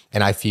 days,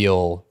 and I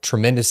feel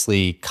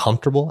tremendously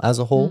comfortable as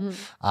a whole,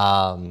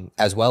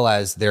 as well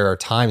as there are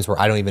times where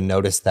I don't even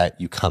notice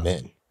that you come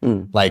in.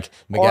 Like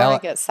Miguel, or I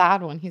get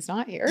sad when he's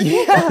not here.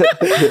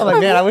 I'm like,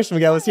 man, I wish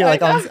Miguel was here.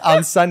 Like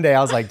on Sunday, I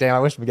was like, damn, I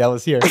wish Miguel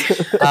was here.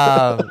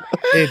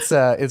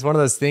 It's one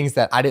of those things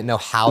that I didn't know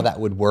how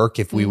that would work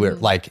if we were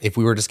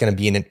just going to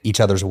be in each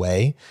other's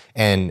way.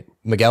 And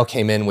Miguel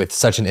came in with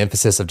such an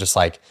emphasis of just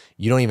like,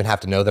 you don't even have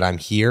to know that I'm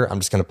here. I'm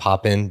just going to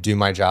pop in, do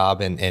my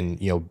job, and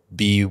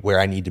be where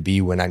I need to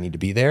be when I need to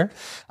be there.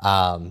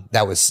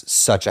 That was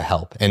such a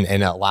help,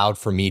 and allowed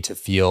for me to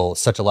feel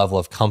such a level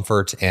of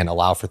comfort and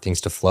allow for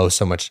things to flow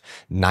so much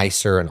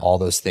nicer and all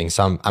those things.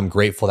 So I'm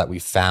grateful that we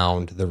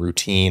found the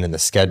routine and the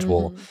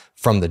schedule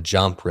from the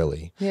jump,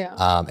 really.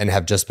 Yeah. And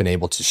have just been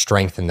able to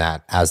strengthen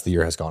that as the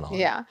year has gone on.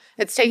 Yeah.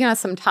 It's taken us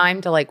some time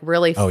to like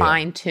really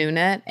fine tune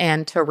it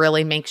and to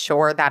really make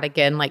sure that,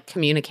 again, like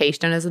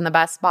communication is in the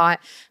best spot.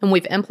 And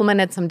we've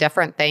implemented some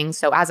different things.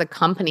 So as a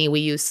company, we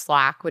use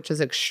Slack, which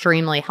is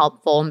extremely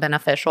helpful and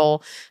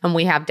beneficial. And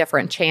we have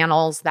different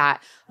channels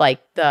that like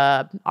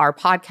our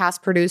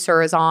podcast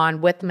producer is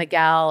on with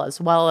Miguel, as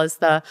well as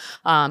the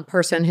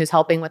person who's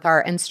helping with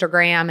our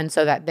Instagram. And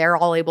so that they're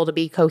all able to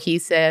be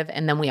cohesive.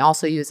 And then we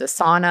also use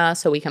Asana,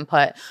 so we can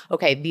put,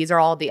 okay, these are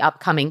all the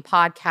upcoming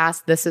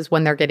podcasts. This is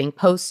when they're getting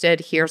posted.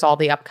 Here's all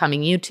the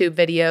upcoming YouTube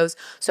videos.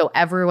 So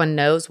everyone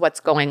knows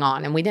what's going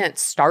on. And we didn't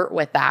start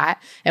with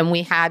that. And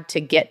we had to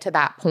get to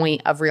that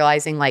point of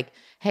realizing like,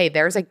 hey,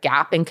 there's a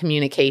gap in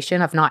communication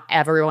of not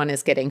everyone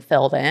is getting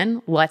filled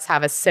in. Let's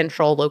have a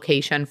central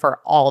location for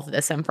all of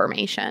this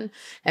information.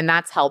 And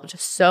that's helped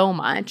so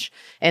much.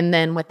 And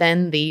then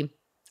within the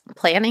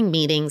planning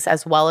meetings,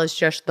 as well as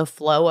just the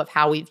flow of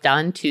how we've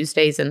done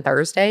Tuesdays and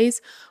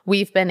Thursdays,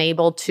 we've been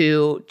able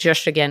to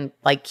just, again,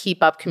 like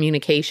keep up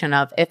communication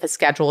of if a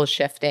schedule is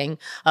shifting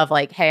of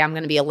like, hey, I'm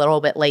going to be a little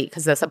bit late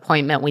because this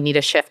appointment, we need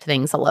to shift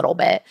things a little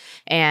bit.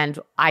 And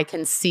I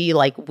can see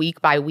like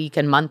week by week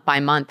and month by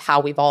month how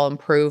we've all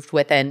improved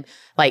within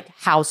like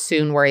how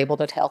soon we're able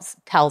to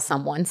tell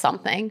someone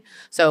something.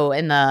 So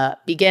in the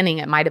beginning,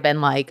 it might have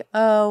been like,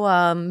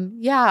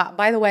 yeah,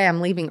 by the way, I'm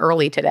leaving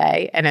early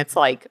today. And it's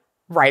like,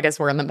 right as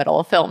we're in the middle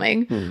of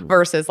filming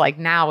versus like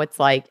now it's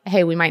like,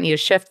 hey, we might need to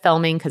shift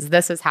filming because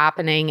this is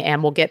happening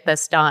and we'll get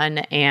this done.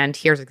 And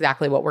here's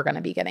exactly what we're going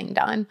to be getting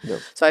done. Yep.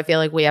 So I feel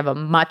like we have a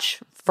much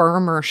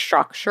firmer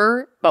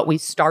structure, but we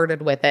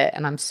started with it.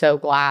 And I'm so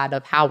glad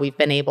of how we've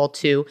been able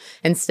to,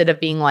 instead of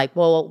being like,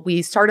 well,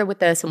 we started with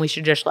this and we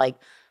should just like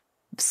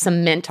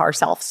cement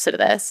ourselves to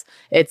this.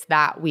 It's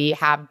that we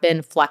have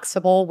been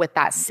flexible with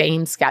that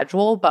same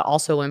schedule, but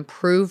also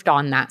improved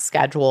on that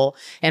schedule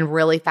and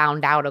really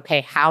found out,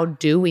 okay, how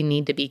do we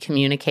need to be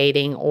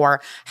communicating,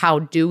 or how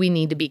do we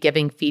need to be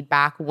giving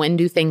feedback? When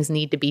do things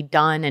need to be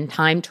done and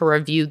time to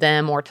review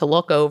them or to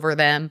look over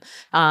them?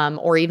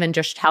 Or even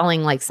just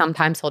telling, like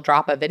sometimes he'll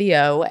drop a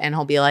video and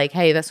he'll be like,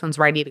 hey, this one's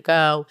ready to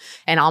go.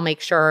 And I'll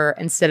make sure,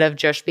 instead of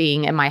just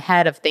being in my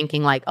head of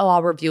thinking like, oh,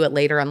 I'll review it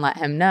later and let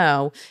him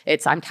know,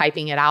 I'm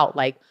typing it out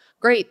like,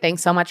 great,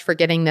 thanks so much for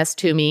getting this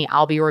to me.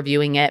 I'll be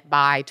reviewing it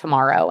by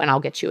tomorrow and I'll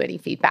get you any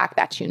feedback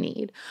that you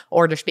need.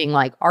 Or just being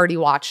like, already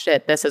watched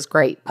it. This is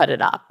great. Put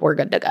it up. We're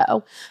good to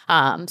go.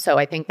 So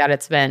I think that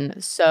it's been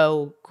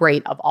so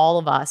great of all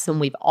of us. And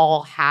we've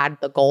all had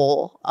the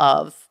goal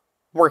of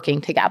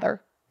working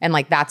together. And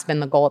like, that's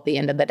been the goal at the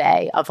end of the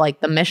day of like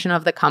the mission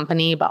of the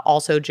company, but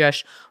also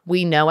just,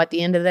 we know at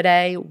the end of the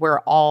day, we're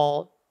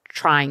all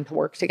trying to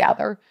work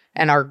together.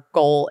 And our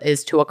goal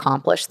is to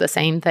accomplish the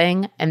same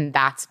thing. And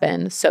that's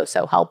been so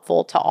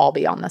helpful to all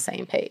be on the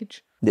same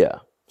page. Yeah.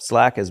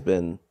 Slack has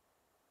been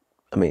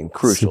I mean,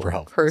 crucial. Super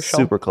helpful. Crucial.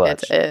 Super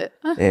clutch. It's it.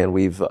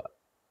 And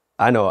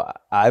I know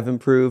I've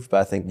improved,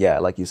 but I think, yeah,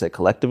 like you said,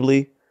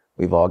 collectively,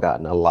 we've all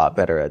gotten a lot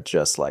better at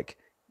just like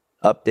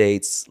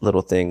updates,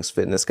 little things,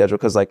 fit in the schedule.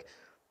 Cause like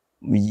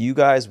you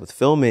guys with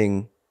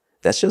filming,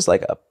 that's just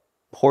like a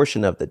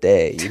portion of the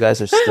day. You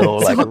guys are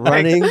still like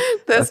running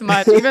this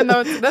much, even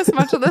though it's this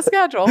much of the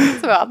schedule.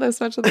 It's about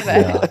this much of the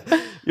day.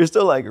 Yeah. You're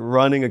still like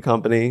running a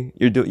company.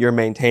 You're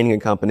maintaining a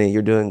company.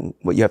 You're doing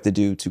what you have to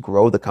do to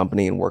grow the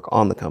company and work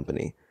on the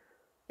company.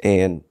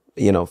 And,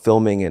 you know,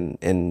 filming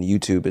and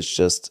YouTube is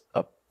just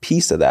a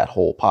piece of that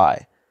whole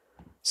pie.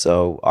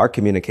 So our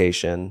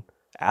communication,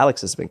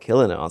 Alex has been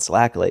killing it on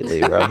Slack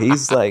lately, bro.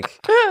 He's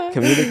like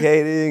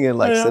communicating and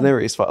like sending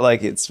response.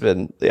 Like it's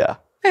been, yeah.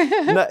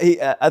 No,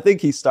 I think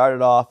he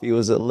started off. He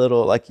was a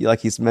little like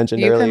he's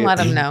mentioned earlier. You can let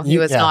him know he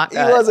was not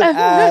good. He wasn't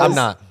as, I'm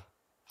not.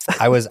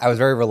 I was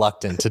very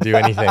reluctant to do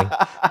anything.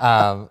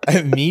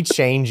 Me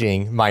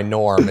changing my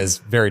norm is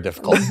very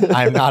difficult.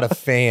 I'm not a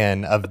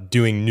fan of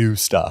doing new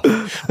stuff.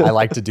 I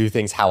like to do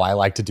things how I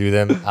like to do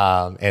them.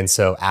 And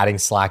so adding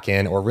Slack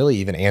in or really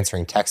even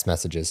answering text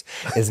messages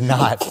is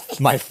not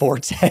my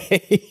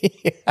forte.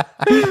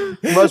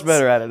 Much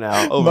better at it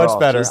now. Overall, much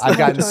better. I've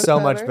gotten so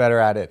much better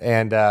at it.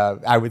 And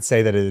I would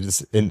say that it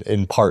is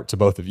in part to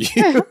both of you.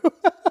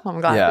 I'm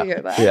glad to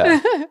hear that.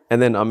 Yeah.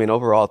 And then, I mean,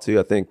 overall too,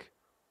 I think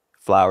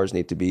flowers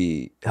need to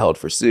be held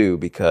for Sue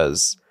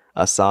because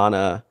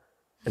Asana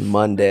and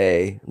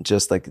Monday,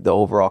 just like the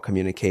overall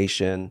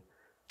communication,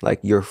 like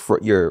you're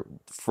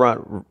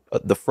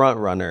the front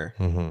runner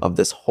of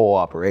this whole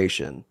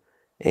operation.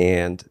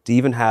 And to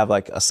even have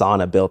like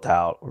Asana built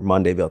out or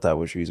Monday built out,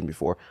 which we're using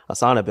before,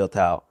 Asana built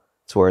out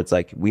to where it's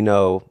like, we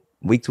know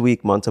week to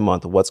week, month to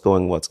month, what's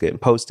getting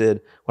posted,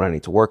 what I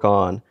need to work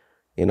on.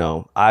 You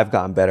know, I've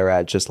gotten better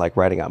at just like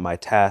writing out my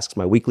tasks,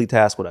 my weekly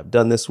tasks, what I've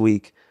done this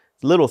week.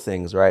 Little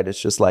things, right? It's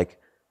just like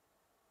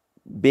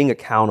being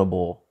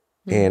accountable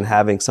and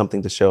having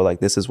something to show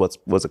like this is what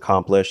was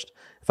accomplished.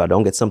 If I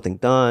don't get something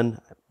done,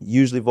 I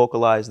usually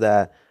vocalize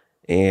that.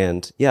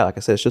 And yeah, like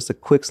I said, it's just a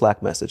quick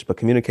Slack message, but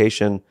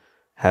communication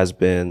has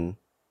been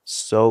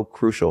so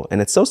crucial and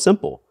it's so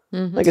simple.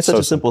 Like it's such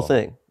a simple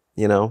thing,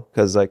 you know,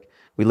 because like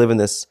we live in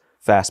this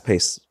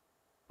fast-paced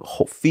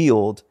whole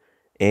field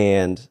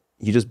and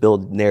you just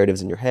build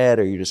narratives in your head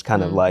or you're just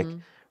kind of like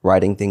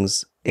writing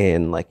things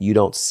and like you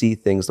don't see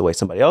things the way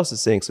somebody else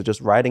is seeing. So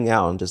just writing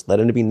out and just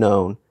letting it be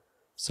known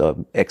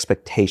so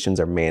expectations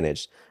are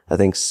managed. I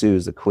think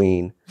Sue's the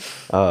queen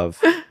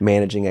of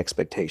managing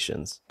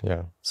expectations.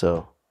 Yeah.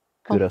 So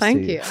well,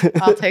 thank you.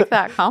 I'll take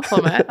that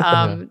compliment.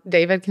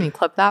 David, can you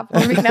clip that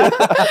for me now?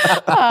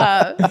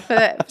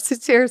 But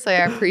seriously,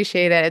 I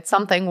appreciate it. It's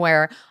something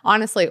where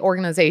honestly,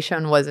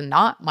 organization was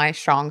not my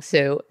strong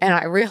suit. And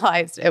I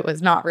realized it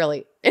was not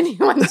really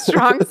anyone's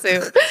strong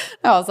suit.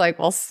 I was like,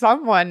 well,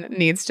 someone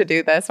needs to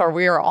do this or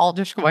we are all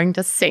just going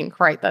to sink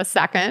right this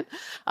second.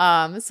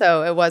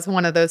 So it was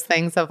one of those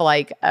things of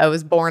like, I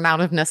was born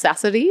out of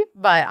necessity,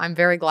 but I'm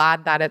very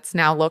glad that it's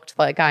now looked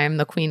like I am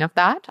the queen of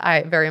that.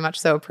 I very much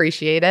so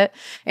appreciate it.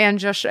 And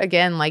just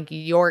again, like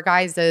your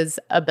guys'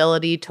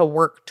 ability to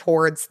work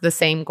towards the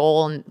same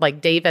goal and like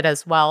David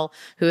as well,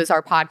 who is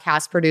our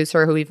podcast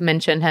producer, who we've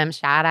mentioned him,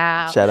 shout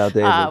out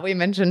David. We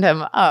mentioned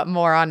him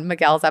more on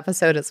Miguel's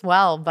episode as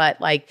well, but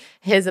like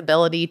his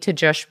ability to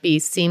just be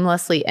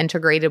seamlessly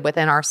integrated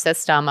within our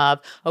system of,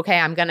 okay,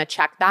 I'm going to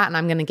check that and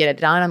I'm going to get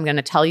it done. I'm going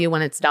to tell you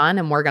when it's done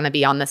and we're going to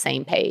be on the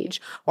same page.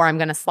 Or I'm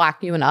going to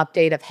Slack you an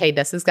update of, hey,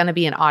 this is going to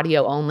be an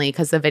audio only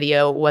because the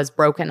video was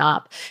broken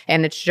up.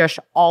 And it's just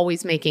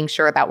always making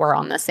sure that we're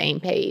on the same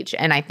page.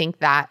 And I think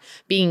that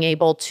being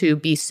able to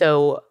be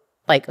so,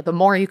 like, the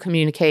more you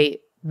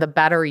communicate, the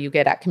better you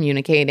get at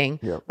communicating.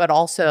 Yep. But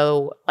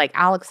also, like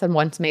Alex had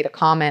once made a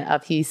comment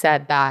of, he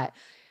said that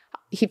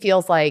he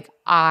feels like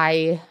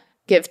I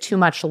give too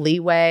much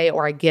leeway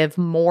or I give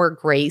more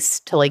grace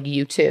to like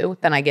you two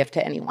than I give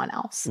to anyone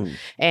else.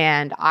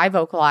 And I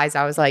vocalized,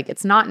 I was like,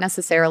 it's not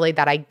necessarily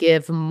that I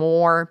give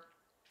more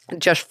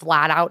just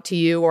flat out to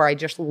you or I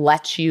just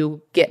let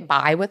you get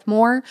by with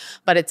more,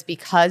 but it's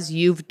because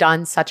you've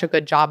done such a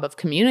good job of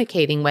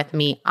communicating with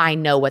me, I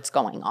know what's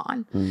going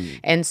on.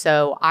 And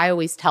so I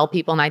always tell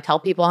people, and I tell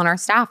people on our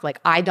staff, like,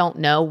 I don't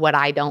know what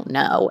I don't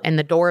know. And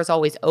the door is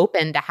always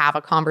open to have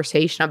a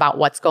conversation about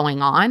what's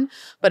going on.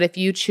 But if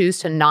you choose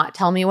to not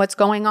tell me what's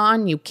going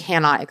on, you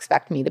cannot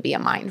expect me to be a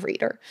mind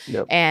reader.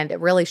 Yep. And it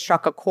really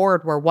struck a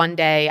chord where one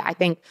day, I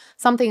think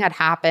something had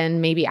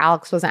happened. Maybe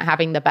Alex wasn't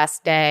having the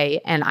best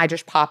day. And I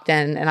just popped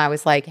in and I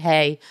was like,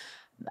 hey,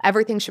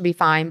 everything should be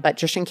fine, but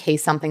just in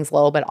case something's a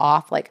little bit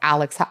off, like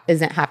Alex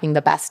isn't having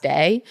the best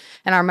day.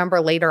 And I remember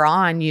later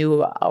on,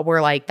 you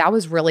were like, that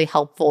was really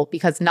helpful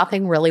because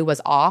nothing really was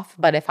off.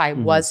 But if I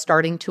was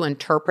starting to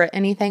interpret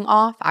anything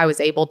off, I was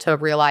able to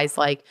realize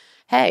like,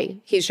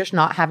 hey, he's just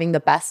not having the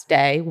best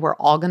day. We're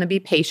all going to be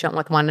patient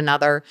with one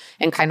another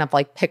and kind of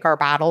like pick our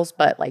battles,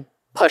 but like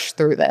push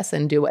through this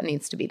and do what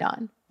needs to be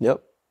done.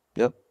 Yep.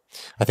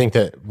 I think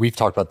that we've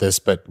talked about this,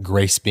 but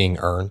grace being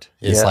earned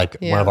is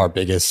one of our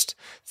biggest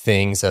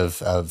things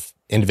of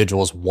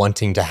individuals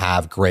wanting to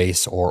have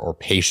grace or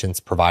patience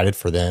provided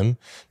for them,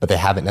 but they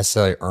haven't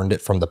necessarily earned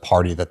it from the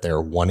party that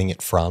they're wanting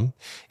it from.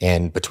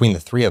 And between the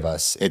three of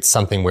us, it's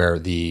something where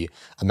the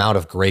amount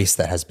of grace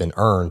that has been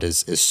earned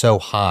is so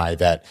high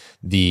that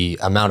the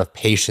amount of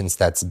patience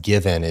that's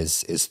given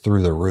is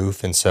through the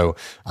roof. And so,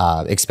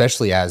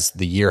 especially as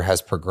the year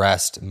has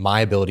progressed,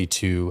 my ability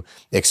to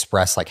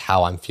express like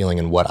how I'm feeling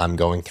and what I'm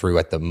going through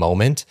at the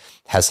moment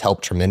has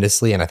helped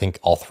tremendously. And I think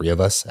all three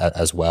of us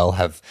as well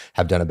have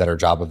done a better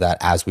job of that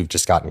as we've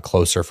just gotten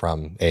closer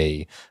from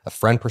a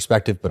friend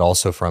perspective, but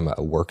also from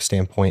a work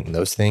standpoint and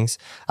those things.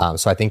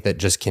 So I think that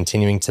just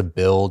continuing to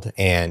build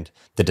and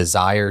the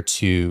desire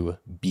to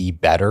be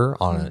better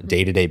on a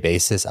day-to-day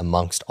basis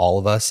amongst all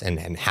of us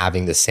and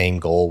having the same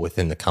goal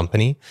within the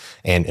company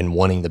and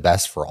wanting the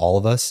best for all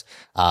of us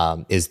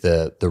is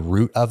the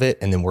root of it.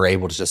 And then we're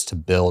able to just to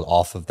build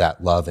off of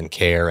that love and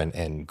care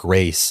and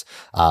grace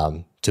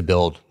to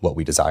build what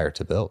we desire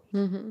to build.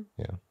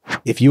 Yeah.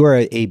 If you are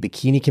a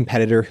bikini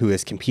competitor who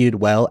has competed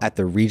well at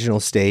the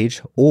regional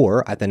stage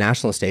or at the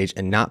national stage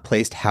and not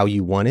placed how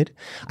you wanted,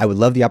 I would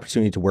love the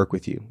opportunity to work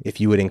with you. If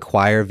you would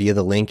inquire via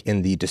the link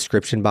in the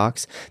description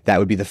box, that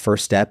would be the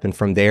first step. And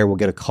from there, we'll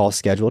get a call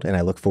scheduled, and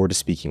I look forward to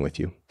speaking with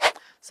you.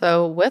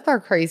 So with our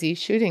crazy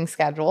shooting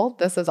schedule,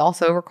 this has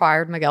also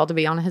required Miguel to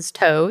be on his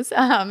toes.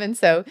 And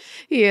so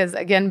he has,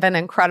 again, been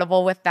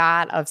incredible with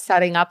that, of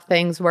setting up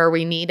things where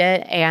we need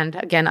it. And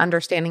again,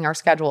 understanding our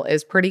schedule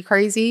is pretty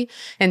crazy.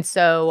 And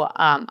so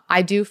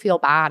I do feel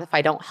bad if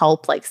I don't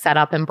help like set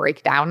up and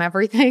break down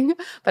everything.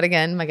 But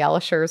again, Miguel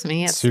assures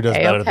me it's Sue does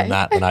better than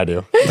that than I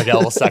do.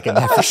 Miguel will second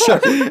that for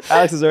sure.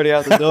 Alex is already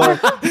out the door.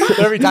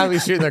 Every time we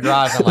shoot in the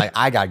garage, I'm like,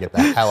 I got to get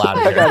the hell out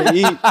of here. I got to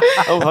eat.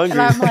 I'm hungry.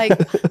 And I'm like,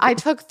 I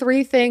took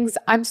 3 things.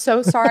 I'm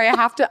so sorry.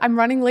 I'm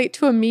running late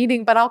to a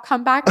meeting, but I'll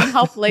come back and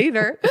help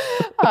later.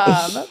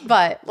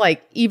 But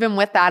like, even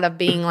with that of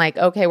being like,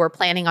 okay, we're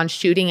planning on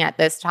shooting at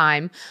this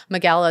time,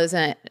 Miguel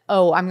isn't,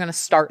 I'm going to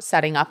start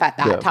setting up at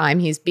that time.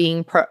 He's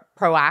being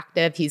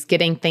proactive. He's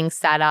getting things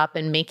set up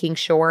and making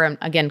sure, and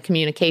again,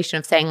 communication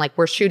of saying like,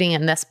 we're shooting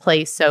in this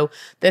place, so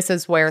this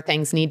is where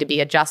things need to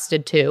be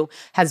adjusted to,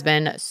 has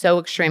been so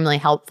extremely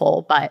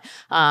helpful. But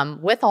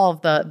with all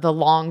of the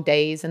long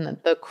days and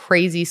the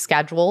crazy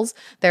schedules,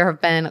 there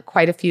have been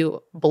quite a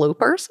few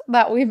bloopers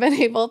that we've been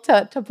able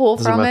to pull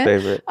Those from are my it.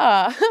 favorite.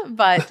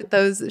 But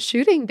those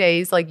shooting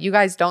days, like you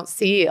guys don't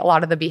see a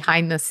lot of the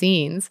behind the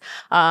scenes,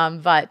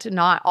 but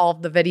not all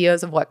of the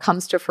videos of what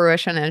comes to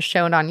fruition and is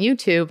shown on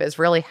YouTube is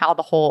really how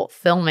the whole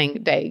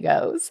filming day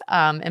goes.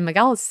 And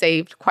Miguel has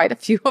saved quite a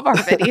few of our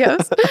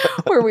videos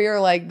where we were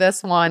like,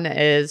 this one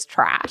is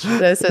trash.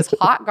 This is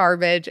hot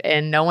garbage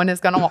and no one is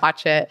going to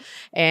watch it.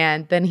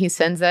 And then he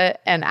sends it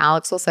and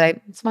Alex will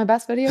say, it's my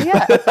best video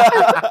yet.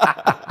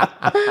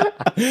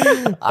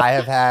 I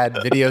have had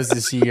videos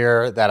this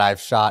year that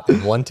I've shot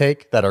in one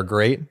take that are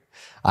great.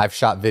 I've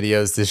shot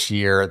videos this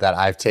year that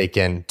I've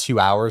taken 2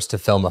 hours to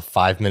film a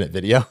 5-minute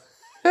video.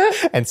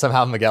 And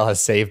somehow Miguel has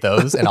saved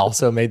those and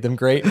also made them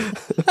great.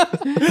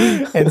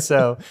 And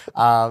so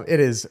it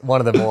is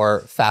one of the more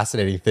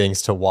fascinating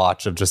things to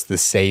watch, of just the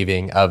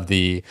saving of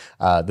the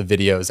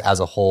videos as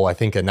a whole. I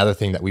think another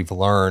thing that we've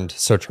learned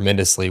so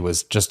tremendously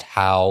was just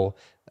how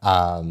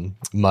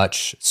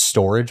much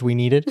storage we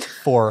needed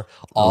for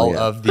all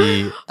of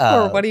the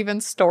or what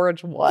even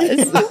storage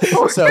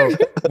was. So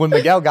when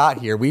Miguel got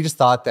here, we just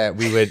thought that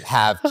we would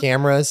have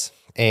cameras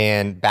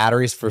and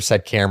batteries for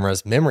said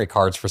cameras, memory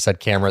cards for said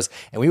cameras,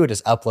 and we would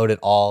just upload it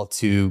all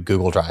to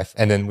Google Drive.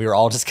 And then we were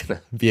all just going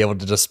to be able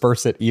to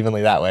disperse it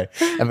evenly that way.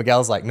 And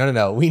Miguel's like,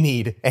 no, we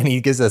need, and he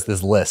gives us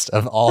this list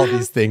of all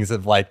these things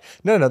of like,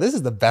 no, this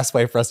is the best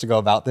way for us to go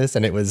about this.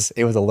 And it was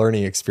a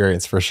learning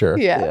experience for sure.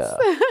 Yes.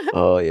 Yeah.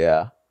 Oh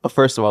yeah. Well,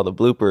 first of all, the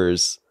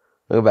bloopers,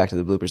 I'll go back to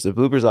the bloopers. The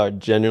bloopers are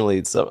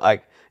genuinely so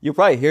like, you'll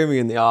probably hear me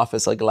in the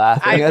office like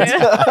laughing.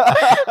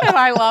 And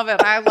I love it.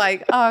 I'm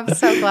like, I'm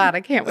so glad.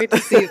 I can't wait to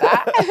see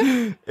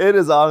that. It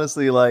is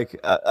honestly like,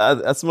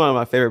 that's one of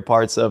my favorite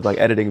parts of like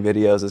editing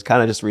videos, is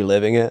kind of just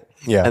reliving it.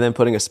 Yeah. And then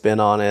putting a spin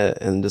on it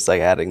and just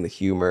like adding the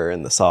humor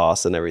and the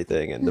sauce and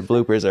everything. And the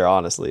bloopers are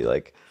honestly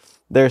like,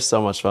 they're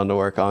so much fun to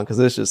work on because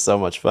it's just so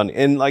much fun.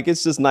 And like,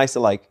 it's just nice to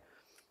like,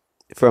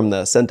 from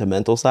the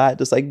sentimental side,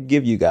 just like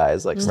give you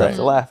guys like stuff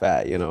to laugh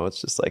at, you know.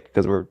 It's just like,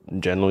 because we're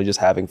generally just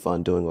having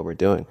fun doing what we're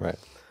doing. Right.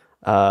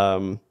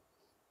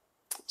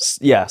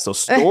 Yeah, so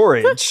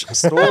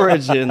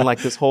storage in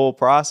like this whole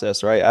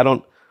process, right?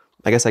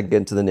 I guess I can get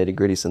into the nitty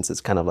gritty since it's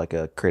kind of like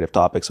a creative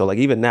topic. So like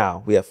even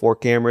now we have 4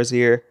 cameras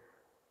here,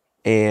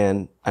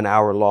 and an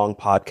hour-long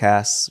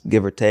podcast,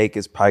 give or take,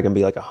 is probably gonna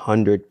be like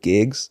 100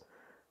 gigs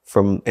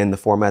from in the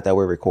format that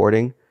we're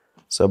recording.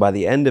 So by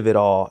the end of it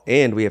all,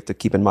 and we have to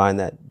keep in mind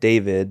that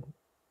David,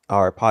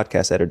 our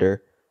podcast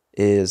editor,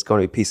 is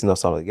going to be piecing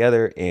this all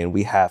together, and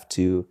we have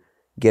to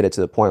get it to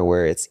the point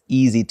where it's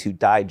easy to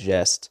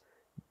digest,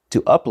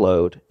 to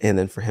upload, and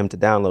then for him to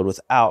download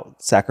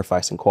without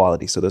sacrificing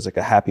quality. So there's like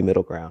a happy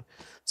middle ground.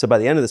 So by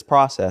the end of this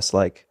process,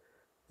 like,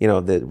 you know,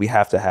 that we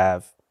have to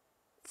have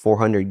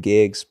 400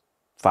 gigs,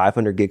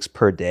 500 gigs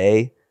per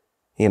day,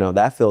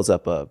 that fills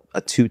up a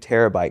 2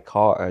 terabyte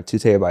car, or 2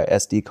 terabyte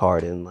SD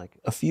card in like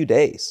a few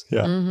days.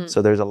 Yeah.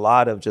 So there's a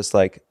lot of just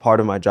like, part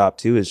of my job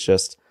too is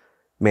just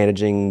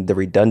managing the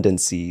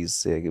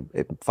redundancies,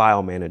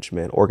 file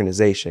management,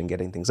 organization,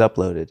 getting things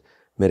uploaded,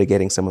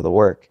 mitigating some of the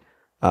work.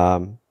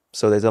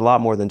 So there's a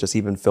lot more than just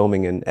even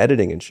filming and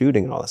editing and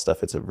shooting and all that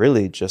stuff. It's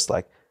really just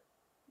like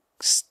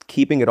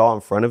keeping it all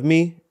in front of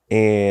me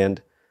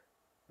and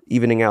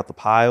evening out the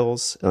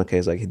piles. Okay,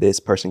 it's like this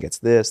person gets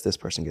this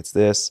person gets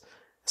this.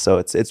 So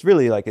it's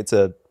really like it's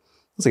like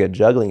a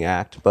juggling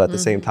act, but at the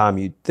same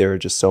time, there are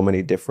just so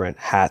many different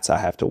hats I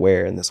have to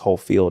wear in this whole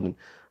field, and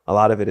a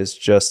lot of it is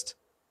just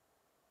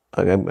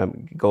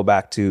go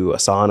back to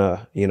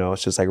Asana.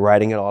 It's just like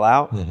writing it all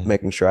out,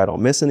 making sure I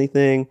don't miss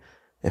anything.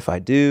 If I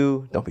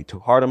do, don't be too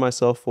hard on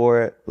myself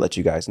for it. Let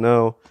you guys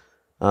know,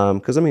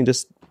 because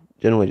just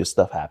generally just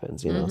stuff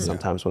happens.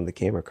 Sometimes when the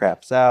camera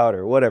craps out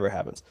or whatever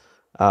happens.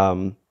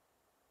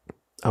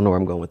 I don't know where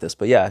I'm going with this,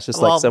 but yeah, it's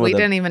just like we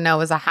didn't even know it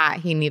was a hat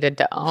he needed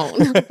to own,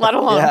 let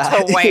alone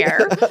to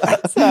wear.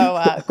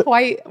 So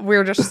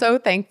we're just so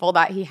thankful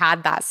that he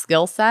had that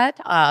skill set,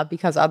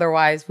 because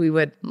otherwise we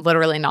would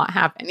literally not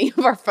have any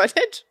of our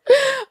footage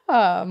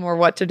or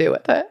what to do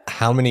with it.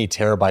 How many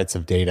terabytes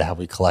of data have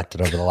we collected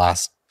over the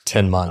last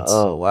 10 months?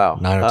 Oh, wow.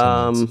 9 or 10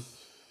 months.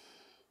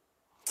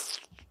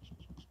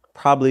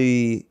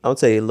 Probably, I would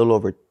say a little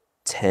over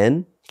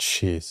 10.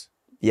 Jeez.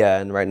 Yeah,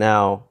 and right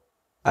now,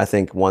 I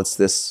think once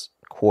this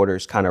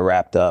quarter's kind of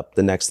wrapped up,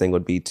 the next thing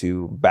would be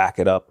to back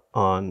it up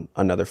on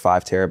another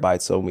 5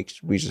 terabytes. So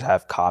we just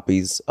have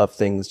copies of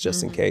things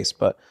just in case.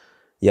 But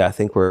yeah, I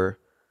think we're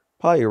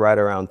probably right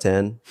around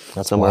 10,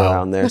 somewhere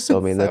around there.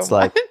 So that's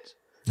like,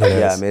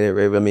 yeah,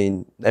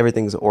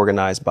 everything's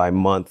organized by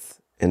month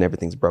and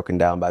everything's broken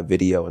down by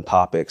video and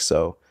topics.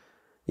 So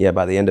yeah,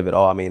 by the end of it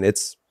all,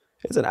 it's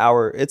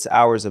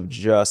hours of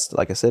just,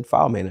 like I said,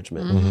 file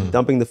management,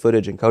 dumping the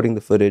footage, encoding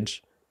the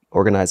footage,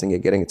 organizing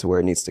it, getting it to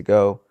where it needs to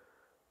go.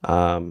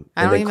 I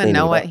don't even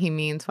know what he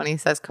means when he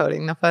says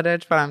coding the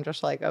footage, but I'm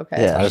just like,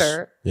 okay,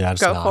 sure.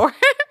 Go for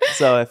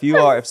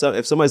it. So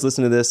if somebody's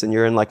listening to this and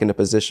you're in a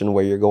position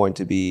where you're going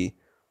to be,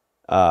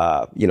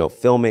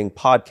 filming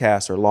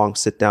podcasts or long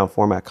sit down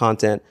format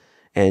content,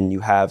 and you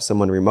have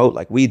someone remote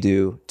like we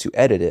do to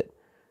edit it,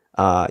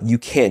 you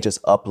can't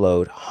just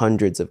upload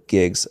hundreds of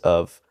gigs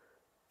of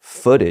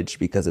footage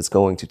because it's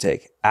going to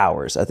take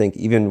hours. I think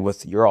even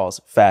with your all's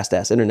fast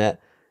ass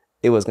internet,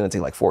 it was going to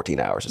take like 14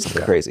 hours or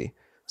something crazy.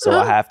 So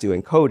I have to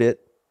encode it,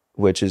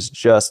 which is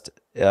just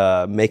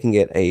making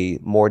it a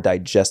more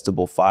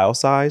digestible file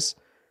size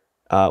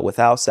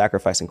without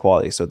sacrificing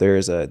quality. So there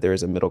is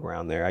a middle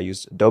ground there. I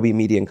use Adobe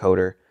Media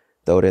Encoder,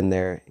 throw it in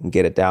there and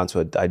get it down to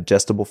a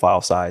digestible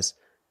file size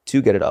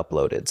to get it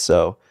uploaded.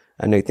 So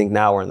I think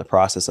now we're in the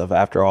process of,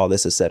 after all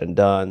this is said and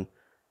done,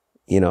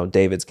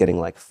 David's getting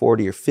like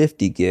 40 or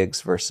 50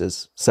 gigs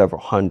versus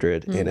several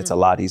hundred, and it's a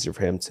lot easier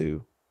for him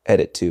to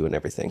edit to and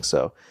everything.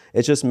 So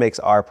it just makes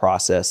our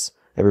process,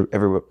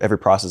 every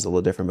process is a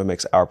little different, but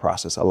makes our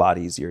process a lot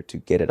easier to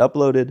get it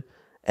uploaded,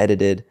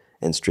 edited,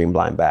 and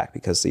streamlined back.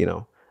 Because,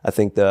 I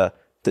think the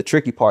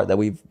tricky part that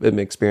we've been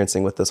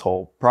experiencing with this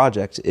whole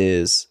project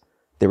is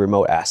the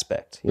remote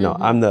aspect.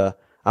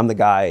 I'm the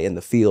guy in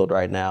the field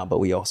right now, but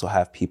we also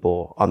have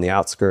people on the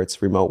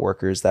outskirts, remote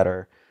workers that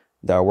are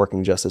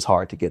working just as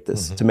hard to get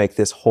this, to make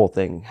this whole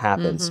thing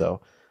happen.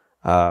 So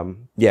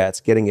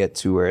it's getting it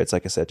to where it's,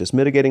 like I said, just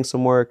mitigating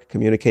some work,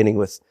 communicating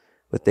with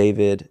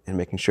David, and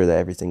making sure that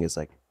everything is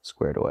like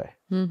squared away.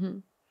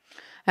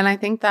 And I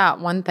think that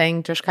one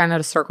thing, just kind of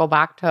to circle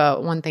back to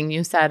one thing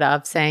you said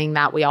of saying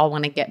that we all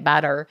want to get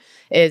better,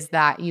 is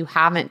that you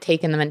haven't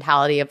taken the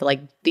mentality of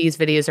like, these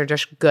videos are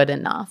just good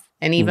enough.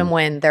 And even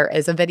when there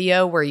is a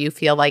video where you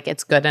feel like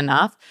it's good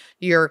enough,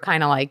 you're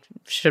kind of like,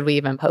 should we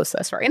even post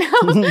this right now?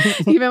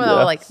 Even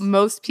though like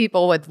most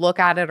people would look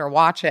at it or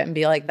watch it and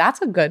be like,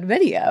 that's a good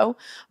video.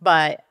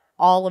 But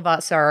all of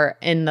us are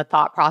in the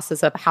thought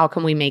process of how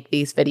can we make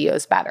these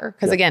videos better?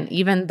 Because again,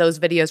 even those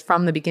videos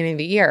from the beginning of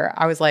the year,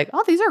 I was like,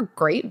 oh, these are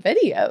great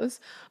videos.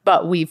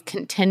 But we've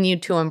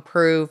continued to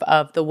improve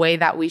of the way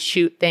that we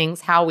shoot things,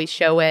 how we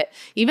show it,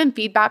 even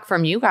feedback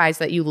from you guys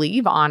that you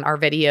leave on our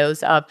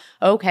videos of,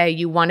 okay,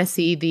 you want to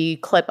see the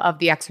clip of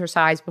the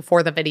exercise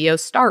before the video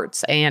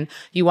starts, and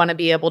you want to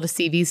be able to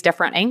see these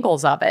different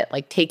angles of it,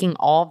 like taking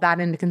all of that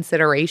into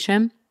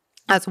consideration.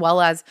 As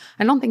well as,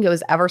 I don't think it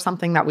was ever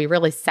something that we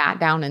really sat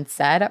down and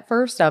said at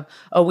first of,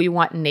 oh, we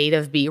want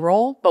native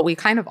B-roll, but we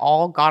kind of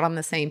all got on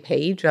the same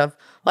page of,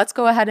 let's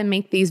go ahead and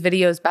make these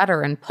videos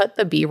better and put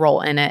the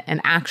B-roll in it,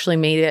 and actually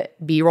made it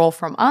B-roll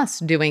from us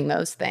doing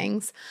those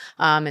things.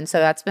 And so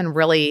that's been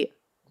really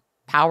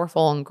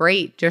powerful and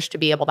great, just to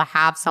be able to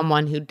have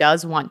someone who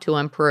does want to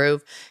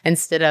improve,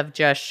 instead of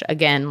just,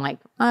 again, like,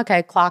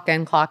 okay, clock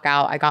in, clock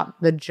out. I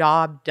got the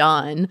job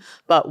done,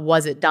 but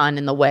was it done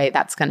in the way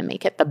that's going to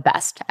make it the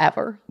best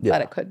ever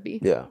that it could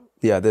be? Yeah.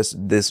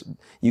 This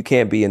you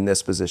can't be in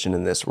this position,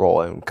 in this role,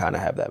 and kind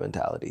of have that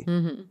mentality.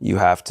 You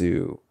have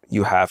to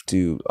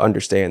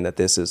understand that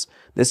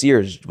this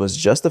year was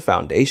just the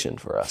foundation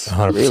for us.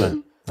 100%.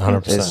 Really.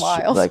 100%.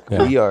 Wild. Like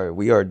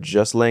we are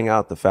just laying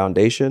out the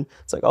foundation.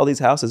 It's like all these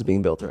houses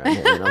being built around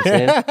here. You know what I'm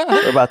saying?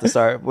 We're about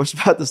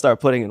to start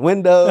putting in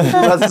windows.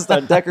 We're about to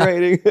start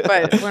decorating.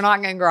 But we're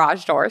not getting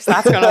garage doors.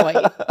 That's gonna wait.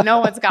 No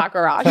one's got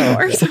garage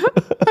doors.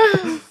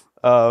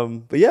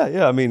 But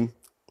yeah. I mean,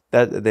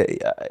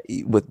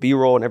 with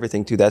B-roll and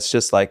everything too. That's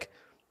just like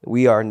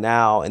we are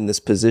now in this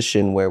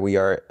position where we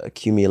are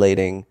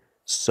accumulating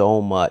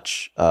so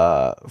much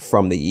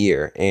from the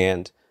year,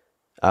 and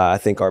I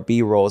think our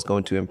B-roll is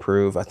going to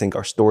improve. I think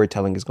our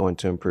storytelling is going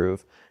to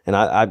improve. And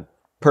I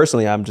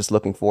personally, I'm just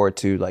looking forward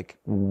to like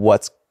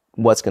what's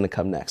going to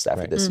come next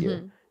after this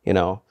year. You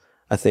know,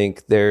 I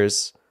think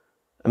it's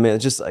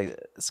just like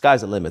sky's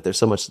the limit. There's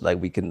so much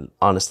like we can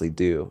honestly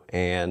do.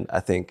 And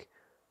I think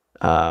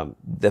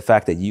the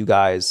fact that you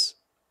guys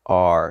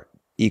are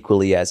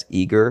equally as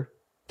eager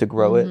to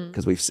grow it,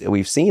 because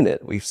we've seen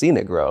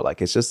it grow.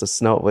 Like it's just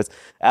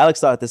Alex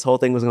thought this whole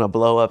thing was going to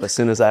blow up as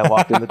soon as I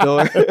walked in the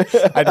door.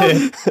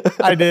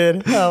 I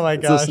did. Oh my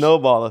gosh. It's a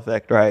snowball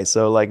effect, right?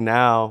 So like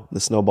now the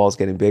snowball's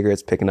getting bigger.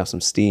 It's picking up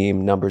some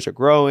steam. Numbers are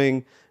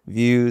growing,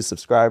 views,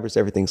 subscribers,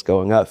 everything's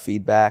going up,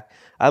 feedback.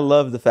 I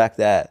love the fact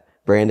that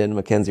Brandon and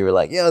Mackenzie were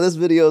like, yo, this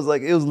video is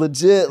like, it was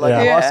legit. Like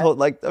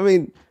I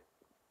mean,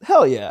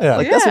 hell yeah.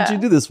 Like that's what you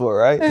do this for,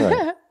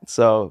 right?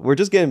 So we're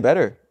just getting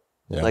better.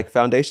 Yeah. Like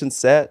foundation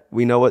set,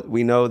 we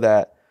know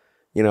that,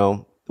 you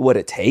know, what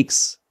it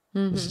takes.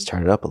 Let's just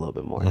turn it up a little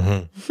bit more.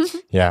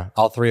 Yeah.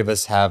 All three of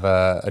us have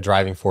a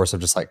driving force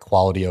of just like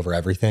quality over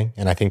everything.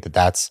 And I think that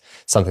that's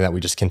something that we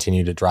just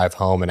continue to drive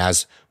home. And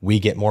as we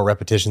get more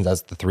repetitions,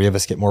 as the three of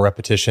us get more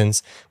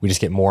repetitions, we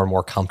just get more and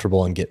more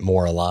comfortable and get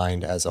more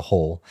aligned as a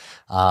whole.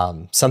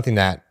 Something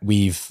that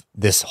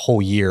this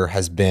whole year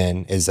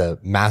is a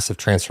massive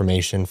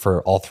transformation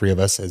for all three of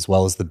us, as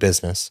well as the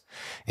business.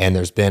 And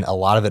there's been a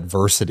lot of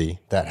adversity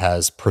that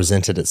has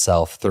presented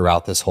itself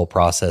throughout this whole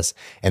process.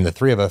 And the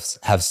three of us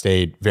have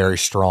stayed very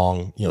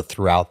strong, you know,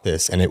 throughout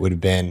this. And it would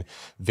have been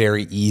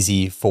very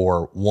easy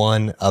for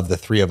one of the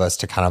three of us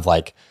to kind of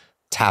like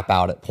tap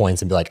out at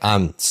points and be like,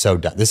 I'm so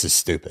done. This is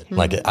stupid.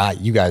 Like,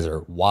 you guys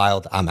are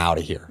wild. I'm out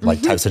of here.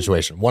 Like type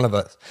situation. One of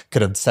us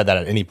could have said that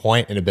at any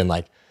point and have been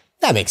like,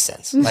 that makes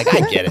sense. Like,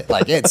 I get it.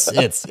 Like it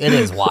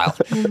is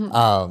wild.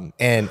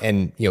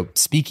 And, you know,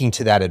 speaking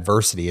to that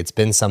adversity, it's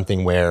been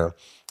something where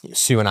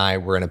Sue and I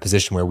were in a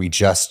position where we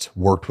just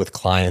worked with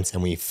clients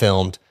and we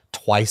filmed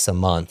twice a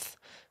month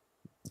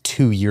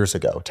 2 years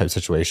ago type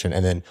situation.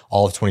 And then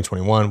all of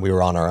 2021, we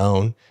were on our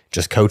own,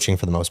 just coaching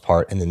for the most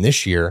part. And then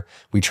this year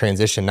we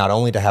transitioned not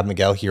only to have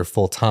Miguel here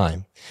full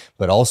time,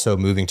 but also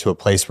moving to a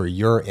place where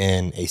you're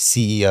in a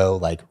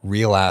CEO, like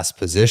real ass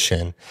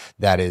position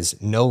that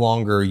is no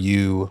longer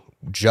you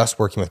just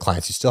working with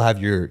clients. You still have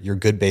your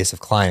good base of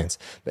clients,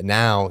 but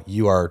now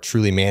you are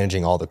truly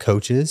managing all the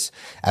coaches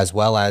as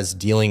well as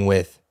dealing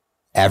with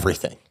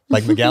everything.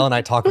 Like Miguel and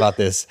I talk about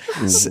this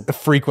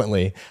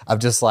frequently of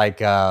just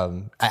like, I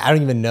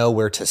don't even know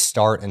where to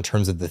start in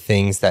terms of the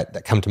things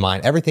that come to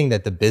mind. Everything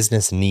that the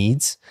business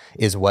needs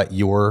is what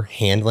you're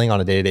handling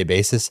on a day-to-day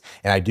basis.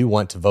 And I do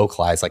want to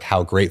vocalize like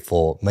how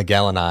grateful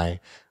Miguel and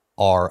I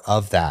are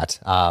of that,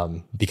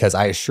 because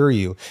I assure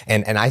you,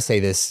 and I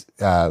say this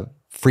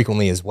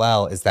frequently as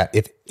well, is that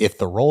if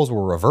the roles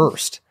were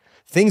reversed,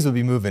 things would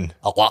be moving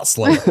a lot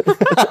slower.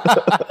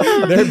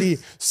 There'd be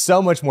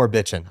so much more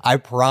bitching. I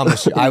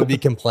promise you, I would be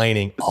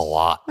complaining a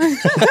lot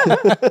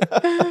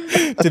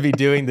to be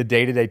doing the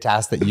day-to-day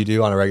tasks that you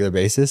do on a regular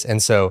basis.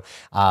 And so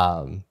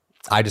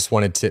I just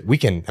wanted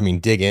to,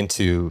 dig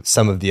into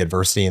some of the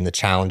adversity and the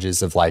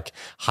challenges of like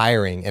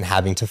hiring and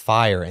having to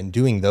fire and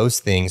doing those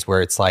things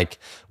where it's like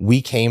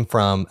we came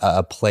from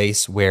a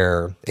place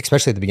where,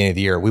 especially at the beginning of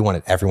the year, we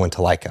wanted everyone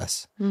to like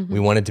us. We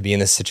wanted to be in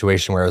this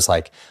situation where it was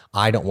like,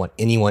 I don't want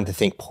anyone to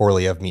think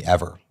poorly of me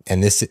ever.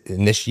 And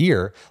this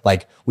year,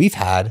 like we've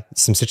had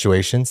some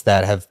situations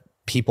that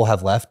people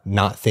have left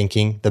not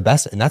thinking the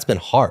best. And that's been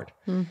hard.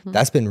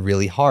 That's been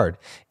really hard.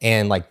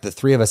 And like the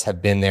three of us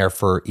have been there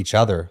for each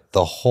other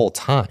the whole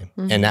time.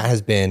 And that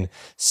has been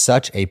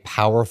such a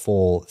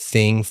powerful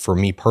thing for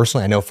me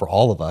personally. I know for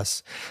all of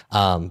us,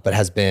 but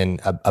has been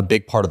a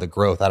big part of the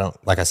growth.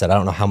 Like I said, I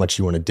don't know how much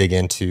you want to dig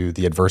into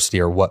the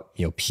adversity or what,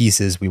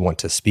 pieces we want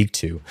to speak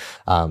to.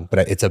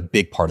 But it's a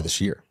big part of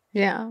this year.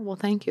 Yeah. Well,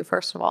 thank you,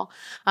 first of all.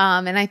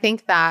 And I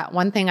think that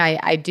one thing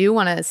I do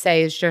want to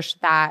say is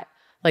just that,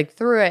 like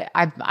through it,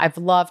 I've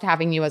loved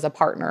having you as a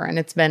partner, and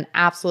it's been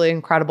absolutely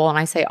incredible. And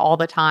I say all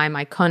the time,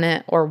 I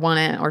couldn't or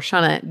wouldn't or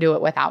shouldn't do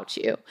it without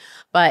you.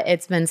 But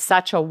it's been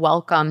such a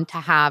welcome to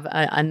have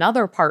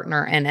another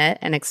partner in it,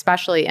 and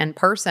especially in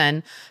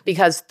person,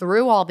 because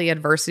through all the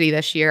adversity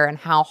this year and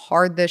how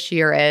hard this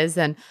year is,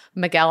 and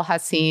Miguel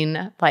has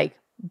seen like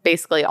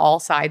basically all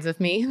sides of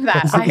me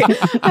that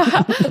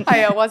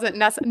I wasn't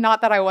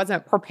not that I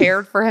wasn't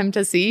prepared for him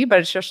to see, but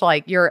it's just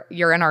like you're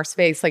in our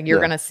space. Like you're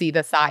going to see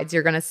the sides.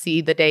 You're going to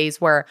see the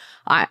days where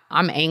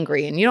I'm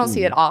angry, and you don't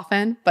see it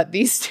often, but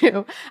these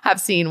two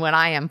have seen when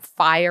I am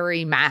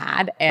fiery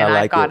mad and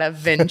I've got a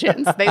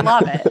vengeance. They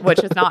love it,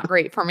 which is not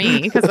great for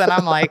me because then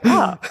I'm like,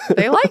 oh,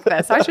 they like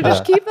this. I should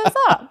just keep this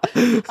up.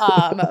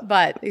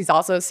 But he's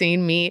also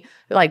seen me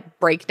like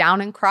break down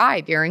and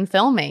cry during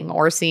filming,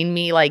 or seen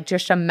me like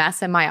just a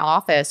mess in my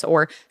office,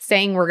 or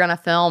saying we're going to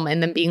film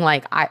and then being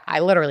like, I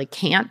literally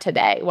can't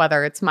today,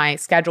 whether it's my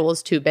schedule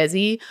is too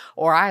busy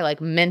or I like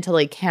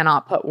mentally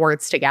cannot put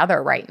words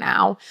together right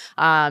now.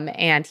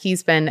 And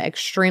he's been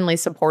extremely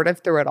supportive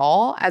through it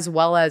all, as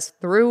well as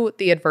through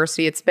the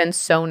adversity. It's been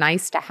so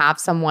nice to have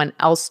someone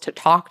else to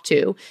talk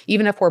to,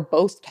 even if we're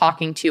both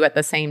talking to at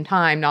the same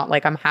time, not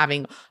like I'm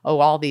having,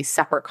 all these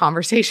separate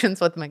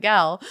conversations with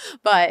Miguel,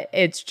 but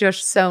it's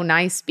just so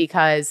nice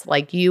because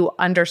like you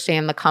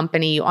understand the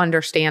company, you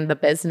understand the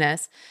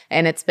business,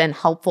 and it's been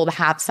helpful to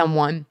have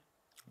someone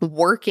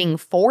working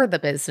for the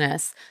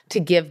business to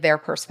give their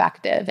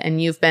perspective.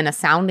 And you've been a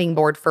sounding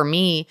board for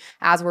me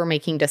as we're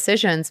making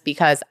decisions,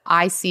 because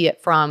I see it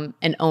from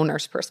an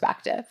owner's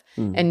perspective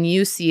and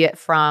you see it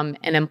from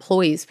an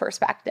employee's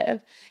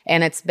perspective.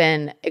 And it's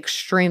been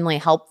extremely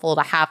helpful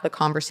to have the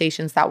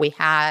conversations that we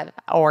had,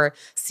 or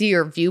see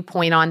your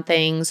viewpoint on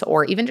things,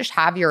 or even just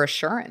have your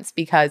assurance,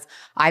 because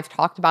I've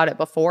talked about it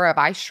before of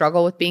I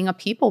struggle with being a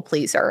people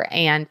pleaser.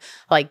 And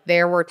like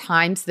there were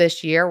times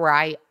this year where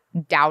I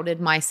doubted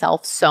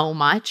myself so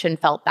much and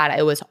felt that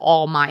it was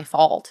all my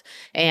fault.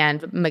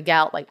 And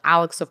Miguel, like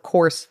Alex, of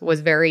course,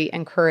 was very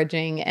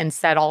encouraging and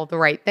said all the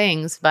right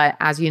things. But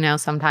as you know,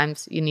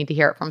 sometimes you need to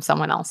hear it from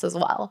someone else as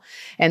well.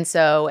 And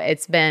so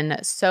it's been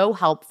so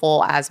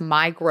helpful as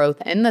my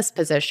growth in this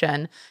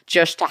position,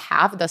 just to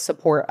have the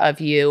support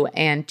of you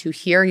and to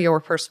hear your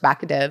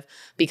perspective,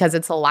 because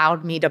it's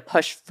allowed me to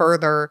push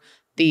further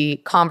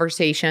the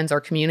conversations or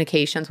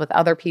communications with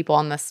other people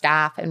on the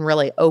staff, and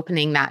really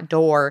opening that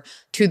door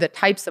to the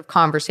types of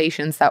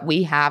conversations that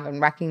we have,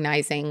 and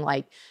recognizing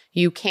like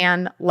you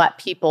can let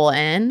people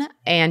in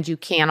and you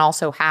can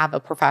also have a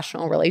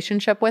professional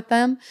relationship with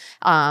them,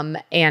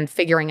 and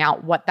figuring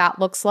out what that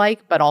looks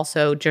like, but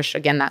also just,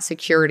 again, that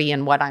security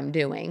in what I'm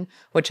doing,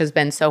 which has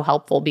been so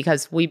helpful,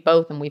 because we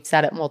both, and we've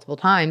said it multiple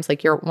times,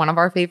 like you're one of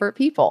our favorite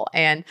people,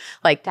 and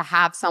like to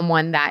have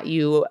someone that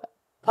you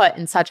put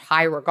in such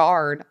high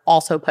regard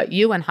also put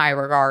you in high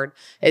regard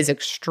is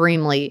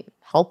extremely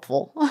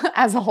helpful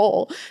as a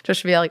whole.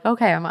 Just to be like,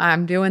 okay,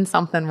 I'm doing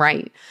something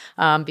right.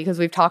 Because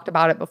we've talked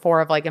about it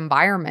before of like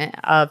environment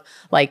of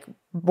like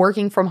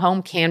working from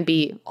home can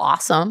be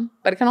awesome,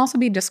 but it can also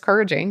be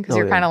discouraging because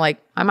you're kind of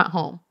like, I'm at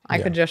home. I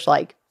could just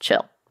like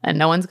chill and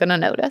no one's going to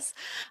notice.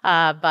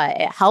 But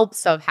it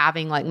helps of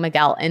having like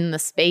Miguel in the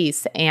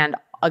space. And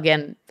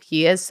again,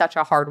 he is such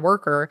a hard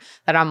worker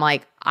that I'm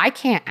like, I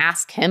can't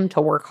ask him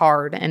to work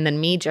hard and then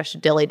me just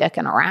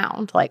dilly-dicking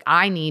around. Like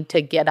I need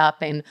to get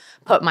up and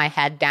put my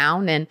head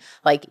down. And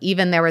like,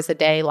 even there was a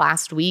day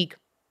last week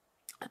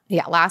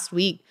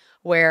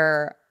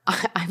where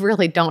I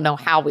really don't know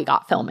how we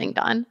got filming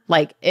done.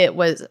 Like it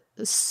was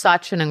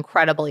such an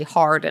incredibly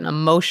hard and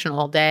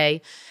emotional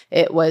day.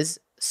 It was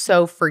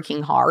so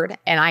freaking hard.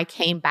 And I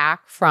came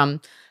back from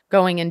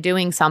going and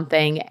doing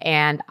something,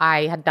 and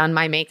I had done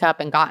my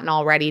makeup and gotten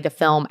all ready to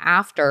film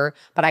after,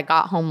 but I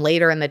got home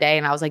later in the day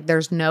and I was like,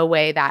 there's no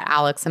way that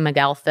Alex and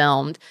Miguel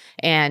filmed.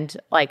 And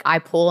like I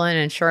pull in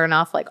and sure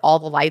enough, like all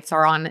the lights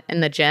are on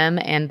in the gym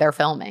and they're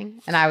filming.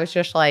 And I was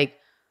just like,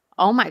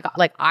 oh my God,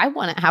 like I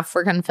wouldn't have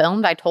freaking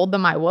filmed. I told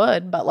them I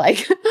would, but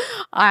like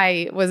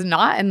I was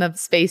not in the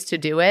space to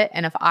do it.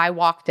 And if I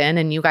walked in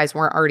and you guys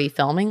weren't already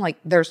filming, like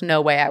there's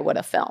no way I would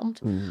have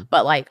filmed.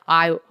 But like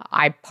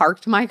I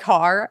parked my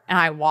car and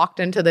I walked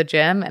into the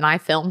gym and I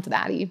filmed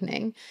that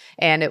evening.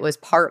 And it was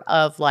part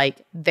of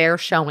like their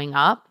showing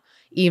up,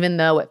 even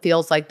though it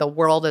feels like the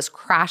world is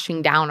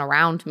crashing down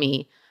around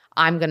me.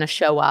 I'm going to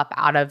show up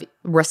out of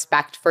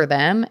respect for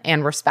them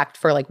and respect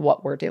for like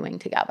what we're doing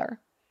together.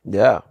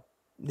 Yeah,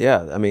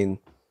 I mean,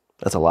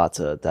 that's a lot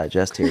to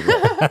digest here.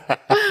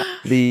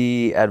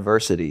 The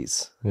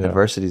adversities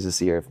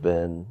this year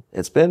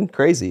it's been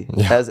crazy.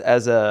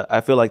 Yeah. I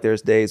feel like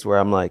there's days where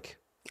I'm like,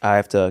 I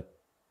have to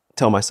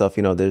tell myself,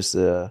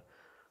 I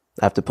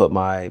have to put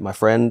my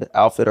friend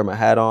outfit or my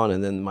hat on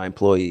and then my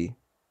employee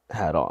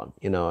hat on,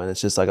 and it's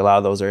just like a lot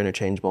of those are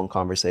interchangeable in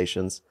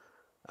conversations.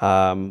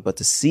 But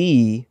to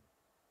see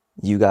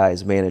you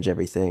guys manage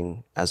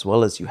everything as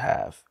well as you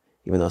have,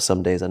 even though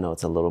some days I know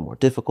it's a little more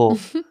difficult.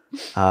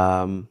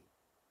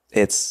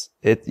 It's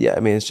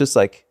just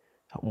like,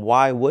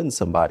 why wouldn't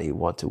somebody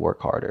want to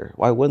work harder?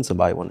 Why wouldn't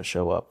somebody want to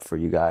show up for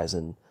you guys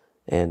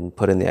and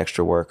put in the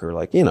extra work? Or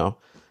like,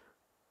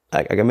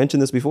 like I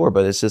mentioned this before,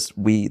 but it's just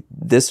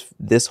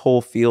this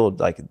whole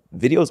field, like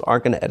videos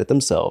aren't going to edit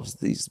themselves.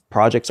 These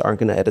projects aren't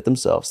going to edit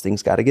themselves.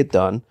 Things got to get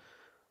done.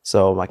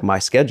 So like my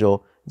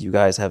schedule, you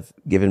guys have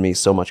given me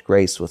so much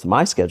grace with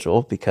my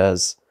schedule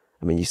because,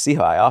 I mean, you see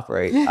how I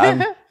operate.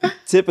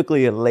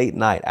 typically a late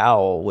night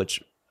owl,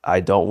 which I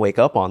don't wake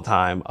up on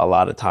time a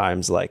lot of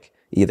times, like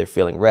either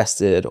feeling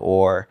rested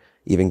or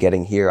even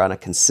getting here on a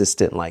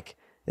consistent, like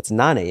it's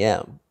 9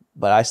 a.m.,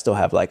 but I still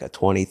have like a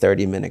 20,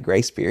 30 minute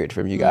grace period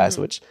from you guys,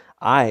 which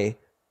I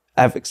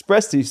have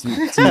expressed to you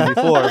before,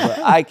 but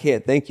I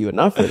can't thank you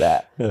enough for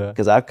that,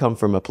 because I've come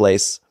from a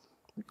place,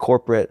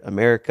 corporate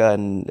America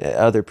and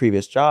other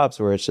previous jobs,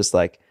 where it's just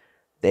like,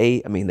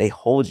 they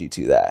hold you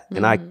to that.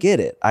 And I get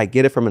it. I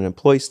get it from an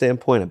employee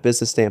standpoint, a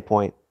business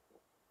standpoint,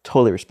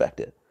 totally respect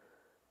it.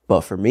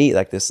 But for me,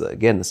 like this,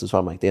 again, this is why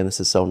I'm like, damn, this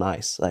is so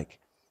nice. Like,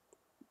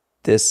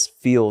 this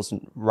feels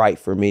right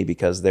for me,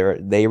 because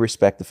they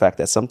respect the fact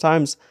that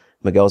sometimes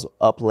Miguel's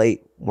up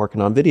late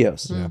working on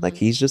videos. Like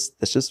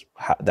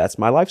that's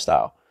my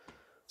lifestyle.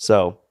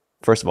 So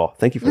first of all,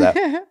 thank you for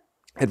that.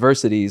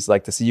 Adversities,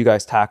 like to see you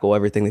guys tackle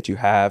everything that you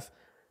have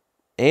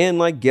and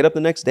like get up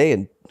the next day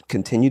and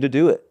continue to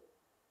do it.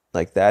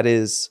 Like that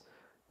is,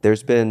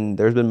 there's been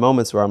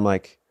moments where I'm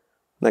like,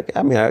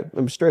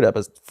 I'm straight up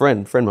as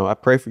friend mode. I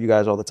pray for you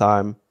guys all the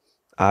time.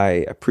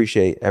 I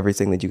appreciate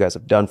everything that you guys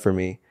have done for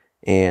me.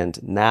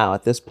 And now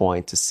at this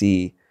point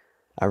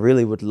I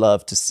really would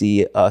love to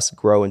see us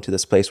grow into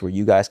this place where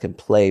you guys can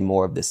play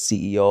more of the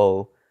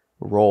CEO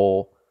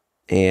role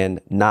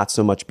and not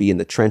so much be in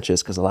the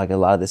trenches. Because like a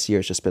lot of this year,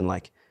 it's just been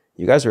like,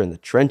 you guys are in the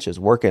trenches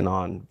working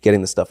on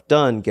getting the stuff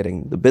done,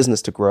 getting the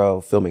business to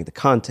grow, filming the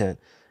content,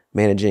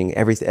 managing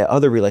everything,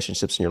 other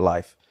relationships in your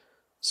life.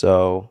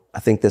 So I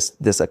think this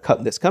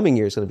coming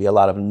year is going to be a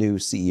lot of new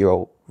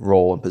CEO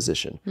role and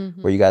position,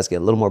 where you guys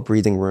get a little more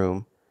breathing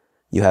room.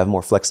 You have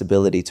more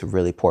flexibility to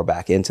really pour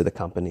back into the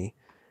company.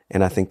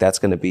 And I think that's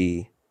going to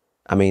be,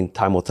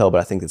 time will tell, but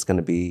I think it's going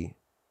to be,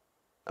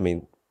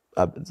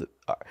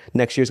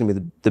 next year is going to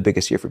be the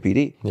biggest year for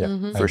PD.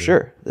 Yeah, for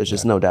sure. There's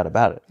just no doubt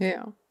about it.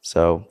 Yeah.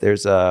 So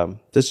there's so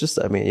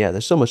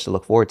much to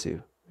look forward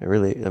to. It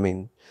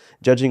really,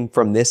 judging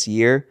from this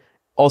year,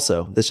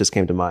 also, this just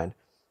came to mind.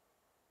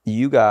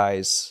 You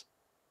guys,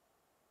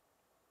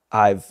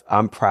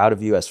 I'm proud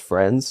of you as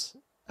friends.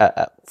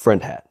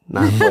 Friend hat,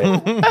 not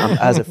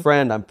as a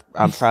friend.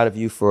 I'm proud of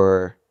you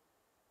for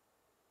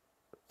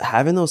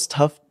having those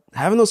tough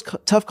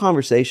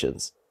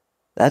conversations.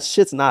 That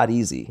shit's not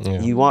easy.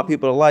 Yeah. You want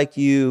people to like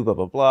you, blah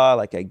blah blah.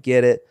 Like I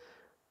get it.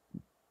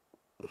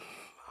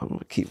 I'm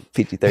gonna keep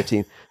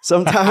PG-13.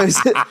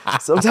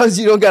 Sometimes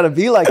you don't gotta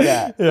be like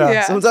that.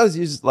 Yeah. Sometimes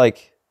you just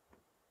like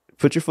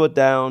put your foot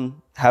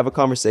down, have a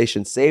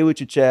conversation, say it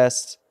with your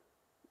chest,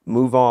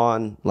 move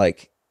on.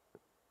 Like,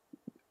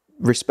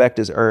 respect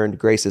is earned,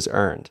 grace is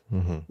earned.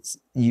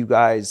 You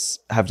guys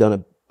have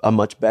done a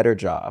much better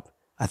job.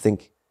 I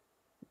think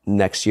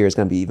next year is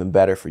going to be even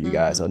better for you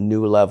guys. A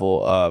new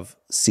level of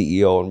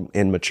CEO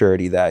and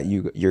maturity that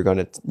you're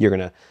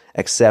gonna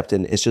accept,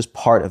 and it's just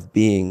part of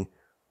being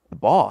the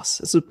boss.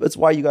 It's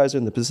why you guys are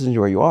in the position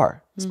where you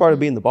are. It's part of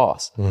being the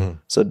boss.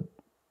 So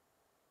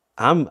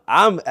I'm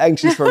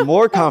anxious for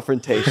more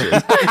confrontation. I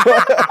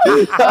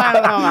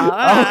don't know about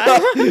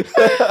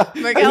that.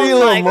 Miguel's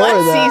like,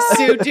 let's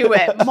see Sue do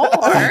it more.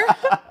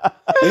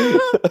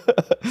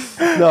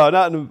 No,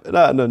 not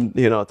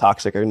in a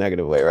toxic or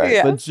negative way, right?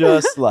 Yeah. But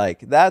just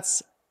like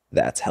that's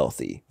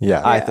healthy.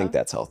 Yeah, I think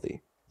that's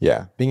healthy.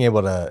 Yeah, being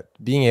able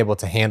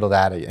to handle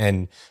that,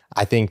 and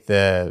I think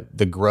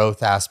the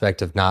growth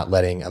aspect of not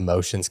letting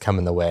emotions come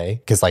in the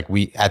way, because like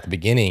we at the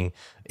beginning,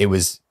 it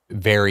was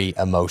very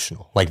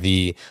emotional. Like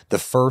the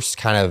first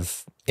kind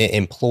of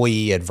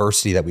employee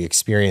adversity that we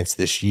experienced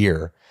this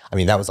year,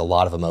 that was a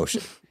lot of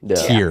emotion.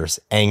 Tears,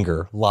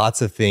 anger,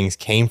 lots of things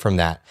came from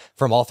that,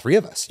 from all three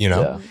of us,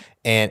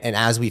 and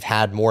as we've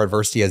had more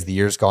adversity as the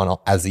year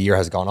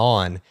has gone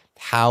on,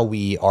 how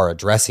we are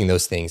addressing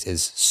those things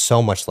is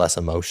so much less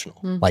emotional.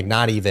 Like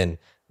not even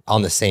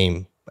on the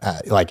same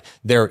like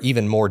they're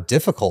even more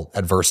difficult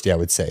adversity, I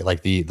would say.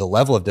 Like the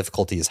level of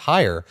difficulty is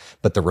higher,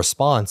 but the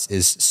response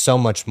is so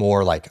much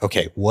more like,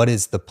 okay, what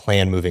is the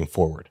plan moving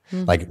forward?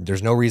 Like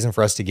there's no reason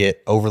for us to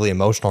get overly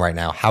emotional right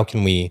now. How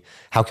can we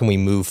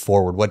move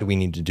forward? What do we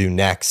need to do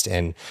next?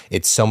 And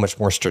it's so much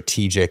more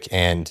strategic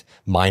and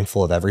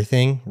mindful of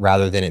everything,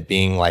 rather than it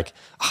being like,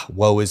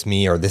 woe is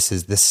me, or this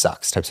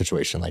sucks type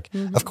situation. Like,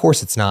 of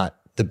course it's not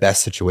the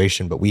best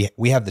situation, but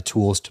we have the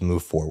tools to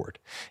move forward.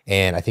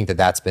 And I think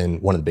that's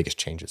been one of the biggest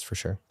changes for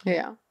sure.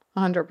 Yeah,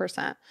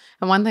 100%.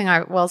 And one thing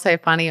I will say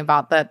funny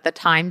about the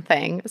time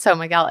thing. So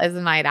Miguel is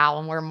a night owl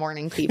and we're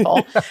morning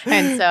people.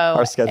 And so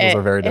our schedules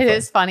are very different. It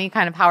is funny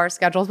kind of how our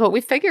schedules, but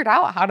we figured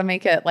out how to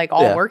make it like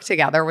all work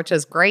together, which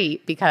is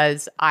great,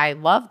 because I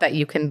love that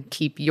you can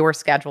keep your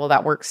schedule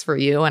that works for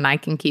you and I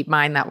can keep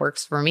mine that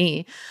works for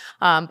me.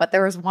 But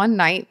there was one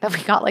night that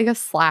we got like a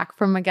Slack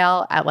from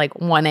Miguel at like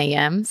 1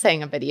 a.m.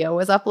 saying a video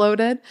was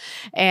uploaded.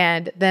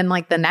 And then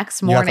like the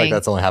next morning. Like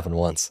that's only happened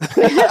once.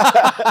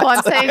 Well,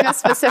 I'm saying a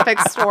specific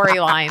story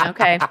storyline,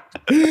 okay?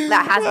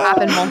 That has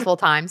happened multiple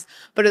times.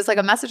 But it was like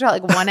a message at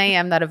like 1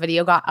 a.m. that a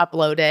video got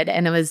uploaded.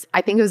 And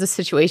I think it was a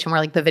situation where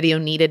like the video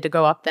needed to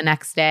go up the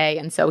next day.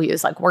 And so he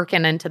was like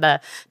working into the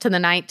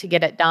night to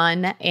get it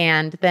done.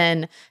 And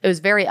then it was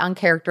very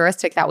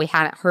uncharacteristic that we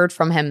hadn't heard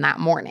from him that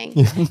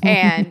morning.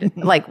 And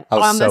like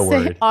on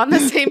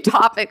the same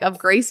topic of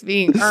grace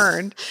being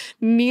earned,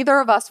 neither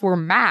of us were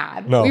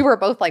mad. No. We were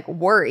both like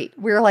worried.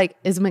 We were like,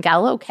 is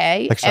Miguel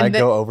okay? Like, should I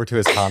go over to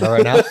his condo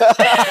right now?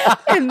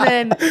 And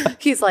then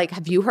he's like,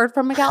 have you heard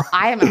from Miguel?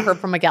 I haven't heard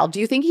from Miguel. Do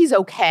you think he's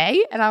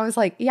okay? And I was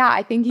like, yeah,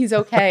 I think he's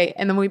okay.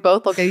 And then we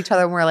both look at each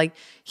other and we're like,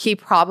 he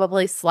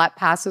probably slept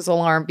past his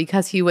alarm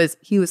because he was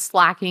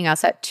slacking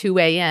us at 2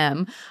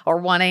 a.m. or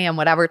 1 a.m.,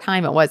 whatever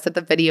time it was that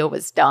the video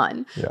was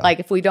done. Yeah. Like,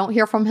 if we don't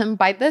hear from him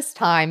by this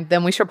time,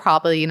 then we should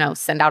probably,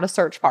 send out a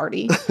search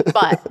party.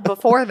 But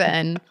before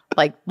then,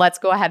 like, let's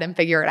go ahead and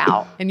figure it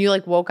out. And you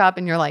like woke up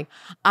and you're like,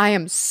 I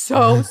am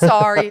so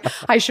sorry.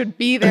 I should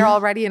be there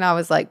already. And I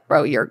was like,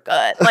 bro, you're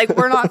good. Like,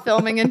 we're not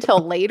filming until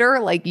later.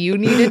 Like, you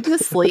needed to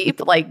sleep,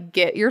 like,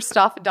 get your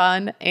stuff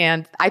done.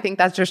 And I think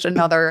that's just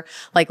another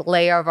like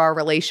layer of our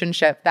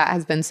relationship that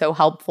has been so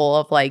helpful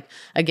of like,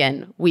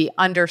 again, we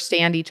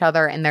understand each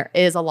other and there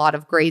is a lot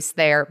of grace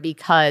there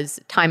because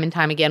time and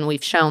time again,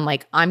 we've shown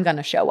like, I'm going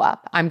to show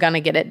up. I'm going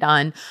to get it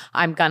done.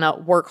 I'm going to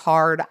work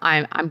hard.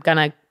 I'm going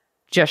to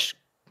just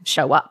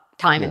show up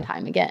time and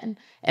time again.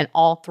 And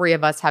all three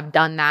of us have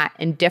done that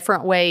in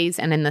different ways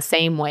and in the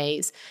same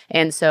ways.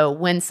 And so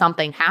when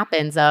something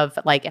happens of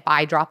like, if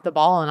I drop the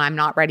ball and I'm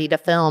not ready to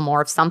film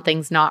or if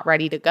something's not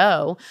ready to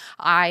go,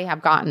 I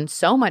have gotten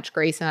so much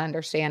grace and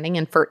understanding.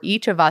 And for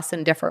each of us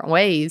in different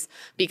ways,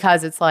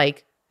 because it's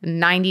like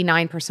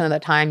 99% of the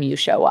time you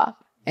show up.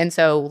 And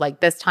so like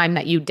this time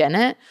that you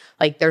didn't,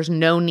 like there's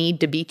no need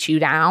to beat you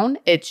down.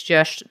 It's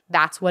just,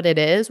 that's what it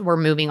is. We're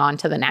moving on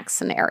to the next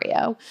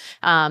scenario.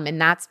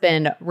 And that's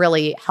been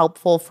really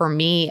helpful for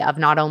me of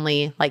not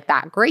only like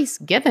that grace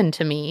given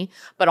to me,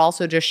 but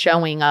also just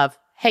showing of,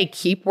 hey,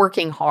 keep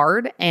working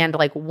hard. And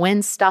like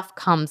when stuff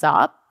comes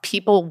up,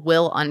 people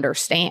will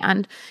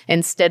understand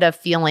instead of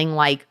feeling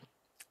like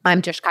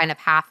I'm just kind of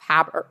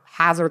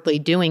haphazardly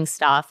doing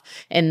stuff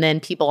and then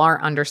people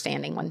aren't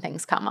understanding when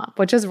things come up,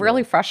 which is a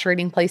really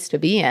frustrating place to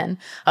be in,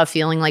 of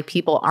feeling like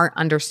people aren't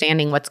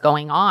understanding what's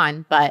going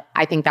on. But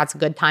I think that's a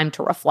good time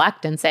to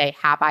reflect and say,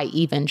 have I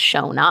even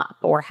shown up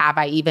or have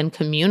I even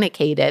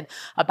communicated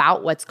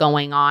about what's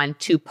going on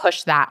to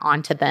push that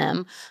onto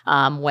them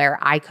where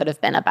I could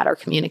have been a better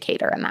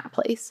communicator in that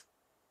place.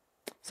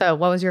 So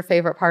what was your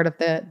favorite part of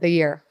the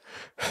year?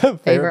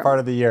 Favorite part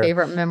of the year.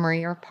 Favorite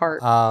memory or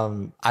part?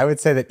 I would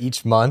say that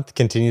each month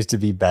continues to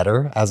be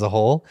better as a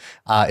whole.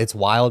 It's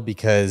wild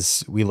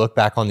because we look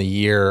back on the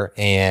year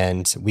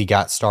and we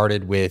got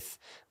started with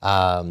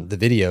the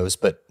videos,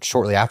 but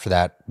shortly after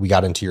that, we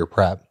got into your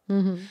prep.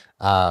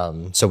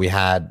 Mm-hmm. So we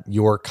had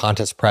your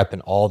contest prep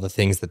and all the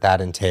things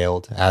that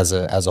entailed as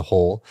a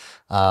whole.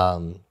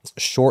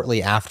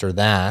 Shortly after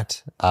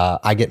that,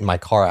 I get in my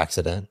car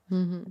accident,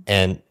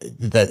 and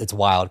that it's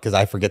wild because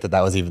I forget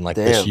that was even like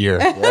this year.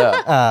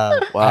 Yeah.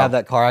 Wow. I have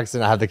that car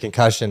accident, I have the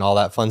concussion, all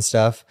that fun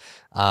stuff.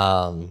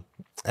 And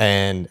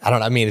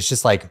I mean, it's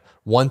just like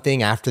one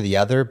thing after the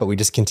other, but we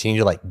just continue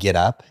to like get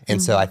up.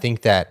 And so I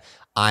think that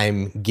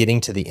I'm getting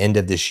to the end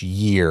of this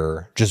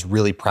year, just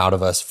really proud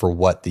of us for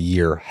what the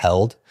year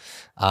held.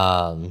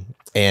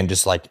 And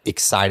just like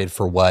excited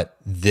for what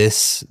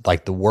this,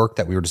 like the work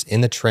that we were just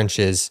in the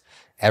trenches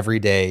every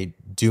day,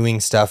 doing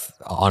stuff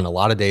on a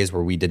lot of days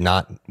where we did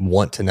not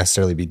want to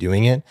necessarily be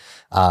doing it,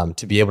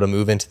 to be able to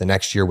move into the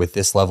next year with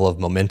this level of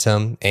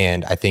momentum.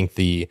 And I think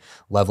the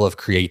level of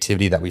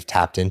creativity that we've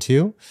tapped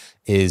into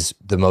is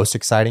the most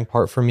exciting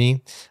part for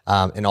me.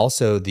 And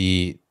also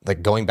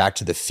like going back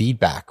to the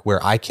feedback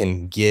where I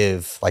can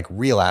give like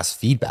real ass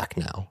feedback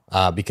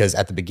now. Because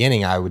at the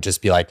beginning I would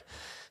just be like,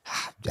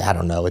 I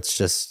don't know. It's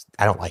just,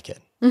 I don't like it.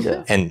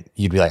 Yeah. And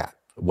you'd be like,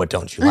 what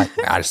don't you like?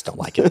 I just don't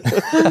like it.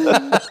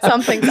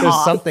 Something's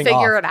off.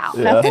 Figure it out.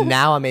 Yeah. And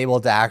now I'm able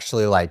to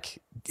actually like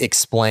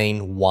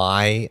explain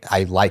why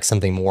I like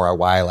something more or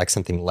why I like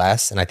something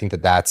less. And I think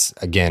that that's,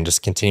 again,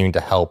 just continuing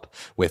to help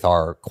with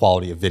our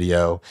quality of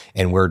video.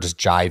 And we're just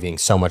jiving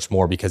so much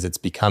more because it's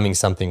becoming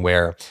something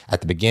where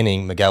at the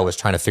beginning, Miguel was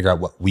trying to figure out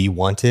what we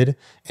wanted.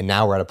 And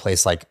now we're at a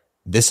place like,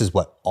 this is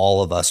what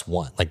all of us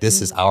want. Like,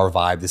 this is our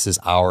vibe. This is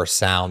our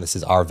sound. This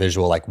is our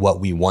visual, like what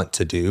we want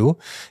to do.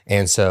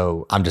 And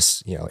so I'm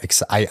just,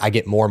 I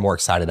get more and more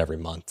excited every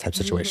month type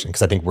situation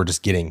because I think we're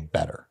just getting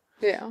better.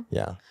 Yeah.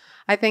 Yeah.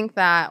 I think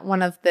that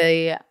one of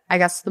the, I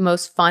guess, the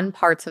most fun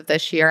parts of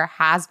this year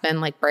has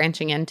been like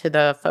branching into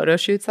the photo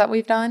shoots that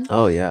we've done.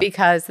 Oh, yeah.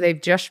 Because they've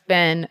just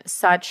been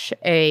such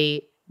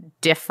a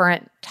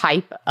different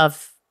type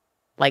of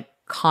like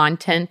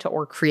content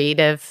or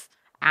creative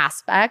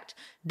aspect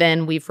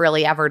than we've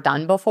really ever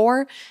done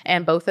before.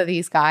 And both of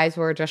these guys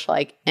were just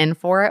like in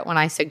for it when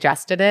I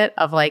suggested it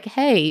of like,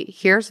 hey,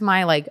 here's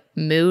my like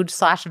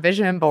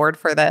mood/vision board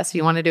for this.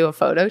 You want to do a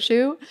photo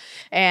shoot?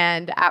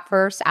 And at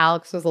first,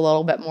 Alex was a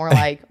little bit more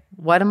like,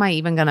 what am I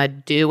even gonna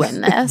do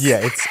in this?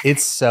 Yeah,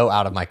 it's so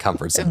out of my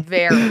comfort zone.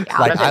 Very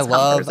out of his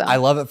comfort zone. I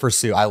love it for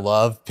Sue. I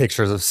love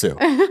pictures of Sue.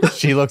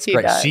 She looks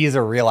great. Does. She's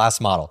a real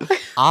ass model.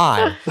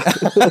 I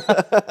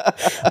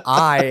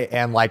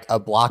am like a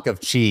block of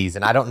cheese,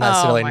 and I don't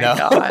necessarily know.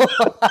 God.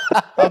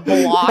 A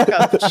block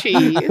of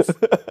cheese.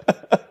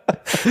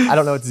 I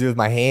don't know what to do with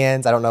my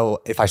hands. I don't know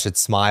if I should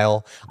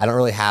smile. I don't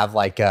really have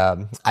like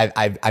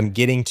I'm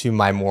getting to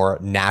my more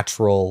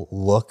natural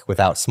look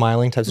without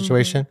smiling type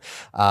situation.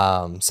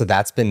 So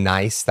that's been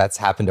nice. That's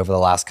happened over the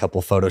last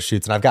couple photo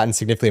shoots, and I've gotten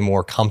significantly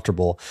more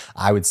comfortable.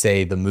 I would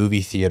say the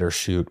movie theater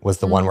shoot was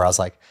the one where I was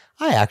like,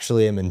 I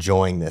actually am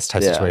enjoying this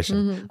type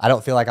situation. I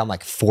don't feel like I'm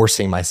like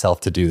forcing myself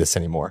to do this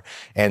anymore.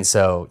 And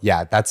so,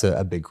 yeah, that's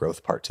a big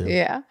growth part too.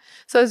 Yeah.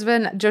 So it's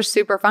been just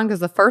super fun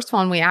because the first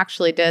one we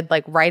actually did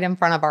like right in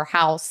front of our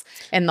house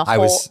in the whole... I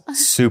was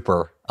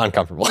super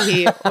uncomfortable.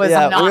 He was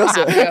not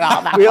happy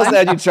about that We also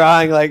had you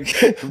trying like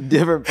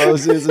different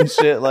poses and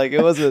shit. Like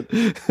it wasn't...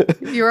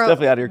 You were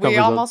definitely out of your comfort zone. We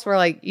almost were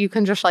like, you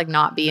can just like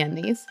not be in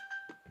these.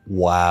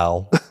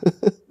 Wow.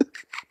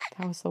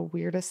 That was the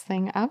weirdest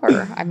thing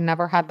ever. I've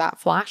never had that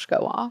flash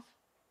go off.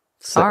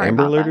 Sorry,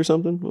 Amber about Alert that. or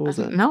something? What was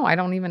that? No, I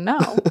don't even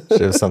know.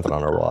 She has something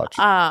on her watch.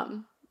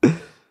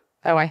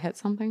 Oh, I hit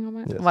something on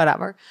my... Yes.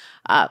 Whatever.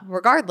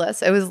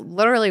 Regardless, it was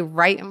literally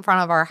right in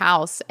front of our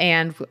house.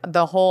 And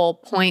the whole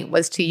point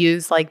was to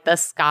use like the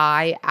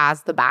sky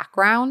as the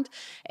background.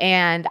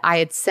 And I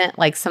had sent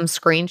like some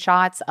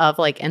screenshots of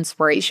like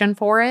inspiration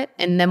for it.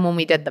 And then when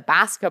we did the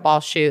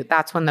basketball shoot,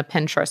 that's when the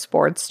Pinterest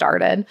board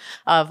started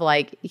of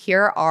like,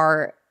 here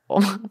are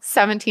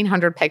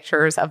 1,700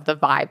 pictures of the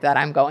vibe that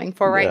I'm going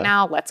for right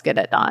now. Let's get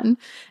it done.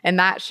 And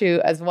that shoot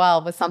as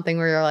well was something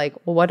where you're like,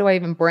 well, what do I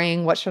even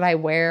bring? What should I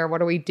wear?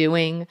 What are we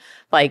doing?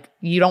 Like,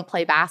 you don't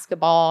play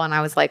basketball. And I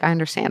was like, I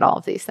understand all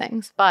of these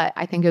things, but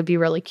I think it would be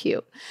really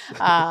cute.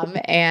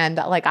 And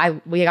like,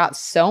 we got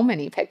so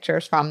many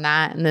pictures from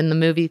that and then the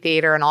movie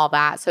theater and all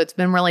that. So it's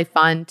been really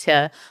fun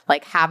to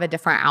like have a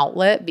different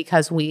outlet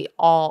because we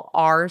all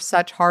are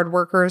such hard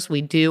workers.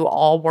 We do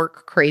all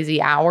work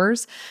crazy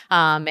hours.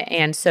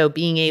 And so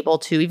being able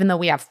to, even though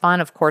we have fun,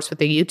 of course, with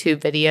the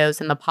YouTube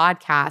videos and the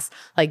podcast,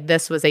 like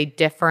this was a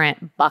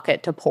different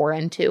bucket to pour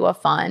into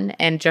of fun.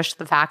 And just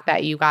the fact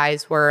that you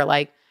guys were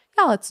like,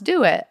 yeah, let's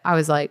do it. I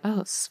was like,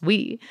 oh,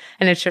 sweet.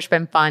 And it's just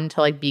been fun to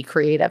like be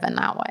creative in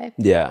that way.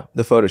 Yeah.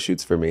 The photo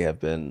shoots for me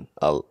have been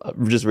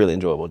just really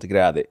enjoyable to get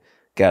out of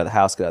the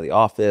house, get out of the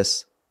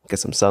office, get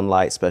some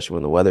sunlight, especially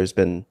when the weather's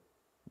been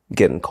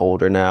getting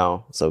colder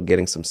now. So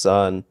getting some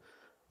sun.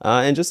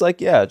 And just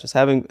like, yeah, just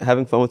having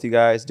fun with you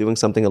guys, doing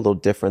something a little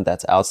different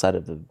that's outside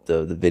of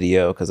the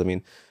video. Because I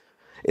mean,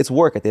 it's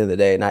work at the end of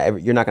the day.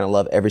 You're not going to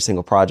love every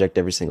single project,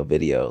 every single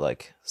video.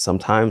 Like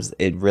sometimes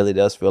it really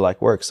does feel like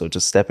work. So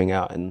just stepping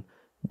out and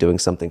doing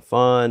something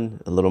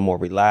fun, a little more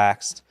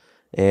relaxed.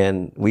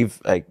 And we've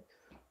like,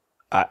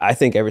 I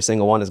think every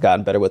single one has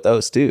gotten better with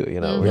those too. You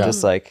know, we're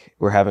just like,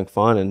 we're having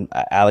fun. And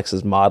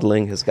Alex's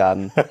modeling has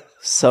gotten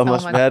so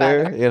much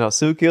better. You know,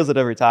 Sue kills it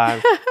every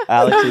time.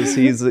 Alex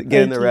he's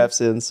getting the reps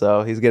in,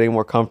 so he's getting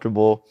more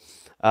comfortable.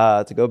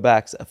 To go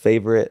back, a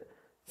favorite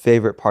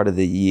part of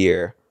the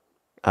year.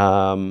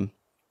 I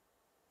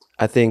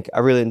think I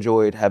really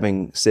enjoyed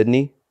having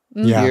Sydney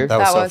here.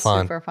 That was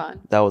so super fun.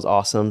 That was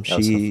awesome.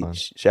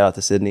 Shout out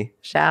to Sydney.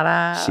 Shout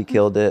out. She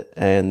killed it,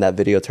 and that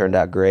video turned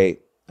out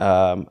great.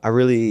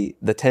 The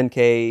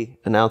 10K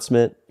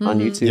announcement on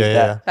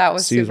YouTube. That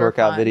was Sue's super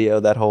workout fun. video.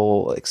 That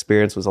whole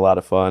experience was a lot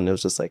of fun. It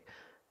was just like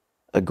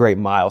a great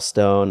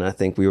milestone. I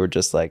think we were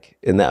just like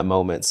in that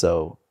moment.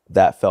 So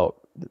that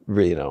felt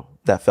really,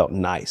 that felt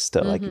nice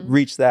to like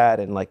reach that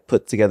and like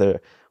put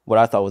together what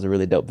I thought was a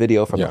really dope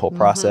video from the whole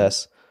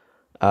process.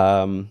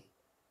 I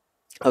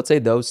would say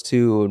those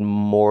two would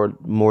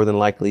more than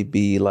likely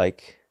be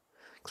like,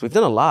 because we've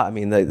done a lot. I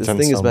mean, the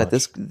thing is about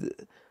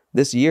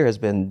this year has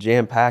been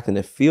jam-packed, and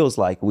it feels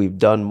like we've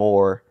done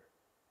more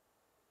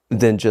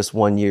than just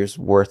 1 year's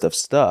worth of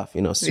stuff.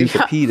 You know, Sue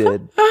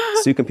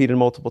competed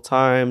multiple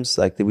times.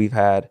 Like we've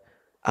had,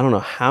 I don't know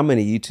how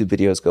many YouTube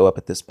videos go up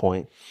at this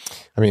point.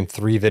 I mean,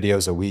 3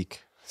 videos a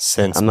week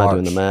since I'm March. not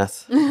doing the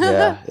math.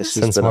 Yeah, it's just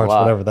Since been March, a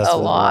lot. whatever that's A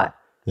lot.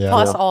 Yeah.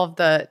 Plus all of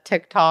the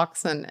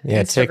TikToks and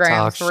Instagrams,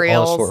 TikToks, all the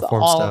Reels,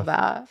 short-form all stuff. of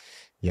that.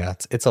 Yeah,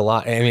 it's a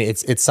lot. I mean,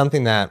 it's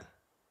something that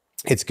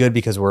it's good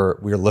because we're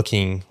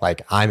looking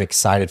like I'm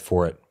excited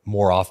for it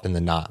more often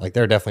than not. Like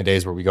there are definitely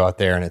days where we go out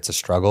there and it's a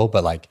struggle,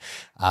 but like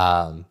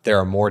there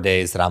are more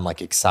days that I'm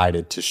like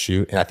excited to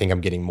shoot, and I think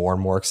I'm getting more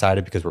and more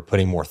excited because we're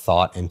putting more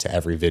thought into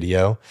every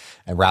video,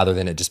 and rather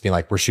than it just being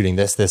like we're shooting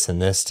this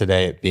and this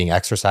today, it being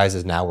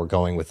exercises, now we're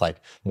going with like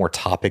more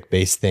topic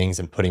based things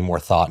and putting more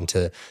thought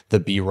into the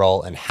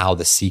B-roll and how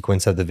the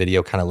sequence of the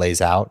video kind of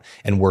lays out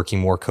and working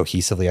more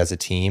cohesively as a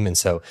team. And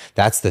so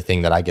that's the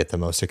thing that I get the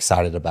most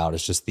excited about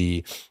is just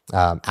the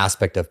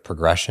aspect of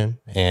progression.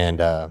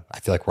 And I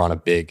feel like we're on a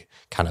big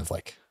kind of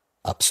like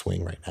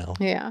upswing right now.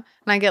 Yeah.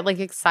 And I get like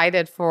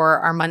excited for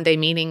our Monday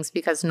meetings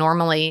because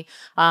normally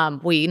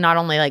we not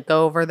only like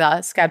go over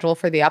the schedule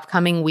for the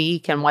upcoming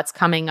week and what's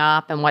coming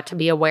up and what to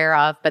be aware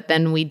of, but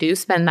then we do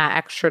spend that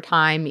extra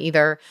time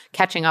either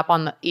catching up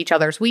on each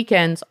other's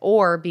weekends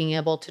or being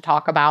able to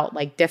talk about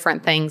like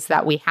different things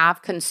that we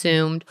have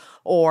consumed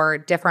or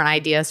different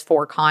ideas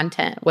for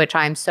content, which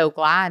I'm so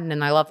glad.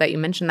 And I love that you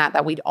mentioned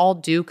that we all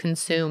do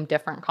consume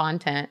different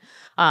content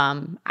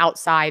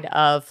outside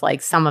of like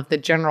some of the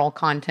general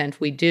content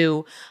we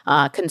do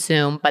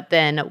consume. But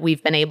then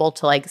we've been able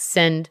to like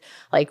send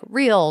like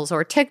reels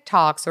or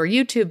TikToks or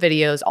YouTube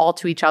videos all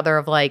to each other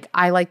of like,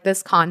 I like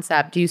this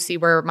concept. Do you see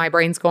where my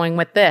brain's going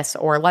with this?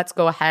 Or let's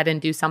go ahead and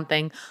do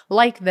something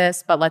like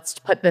this, but let's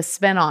put this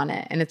spin on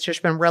it. And it's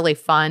just been really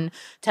fun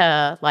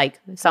to like,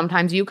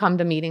 sometimes you come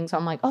to meetings,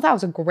 I'm like, oh, that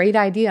was a great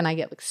idea. And I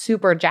get like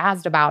super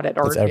jazzed about it.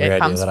 Or it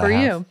comes for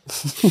you.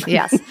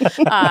 Yes.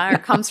 Or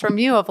it comes from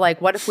you of like,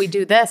 what if we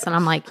do this? And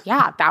I'm like,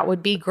 yeah, that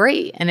would be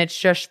great. And it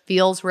just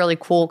feels really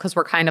cool because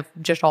we're kind of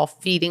just all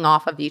feeding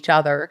off of each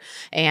other.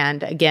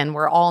 And again,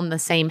 we're all in the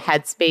same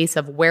headspace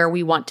of where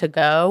we want to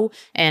go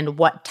and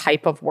what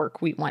type of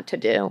work we want to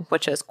do,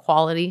 which is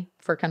quality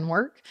freaking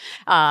work.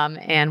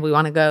 And we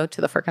want to go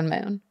to the freaking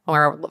moon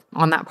or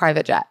on that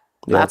private jet.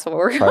 Yep. That's what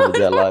we're private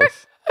jet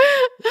life.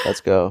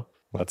 Let's go.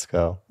 Let's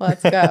go.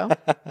 Let's go.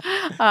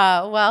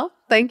 Well,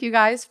 thank you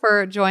guys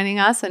for joining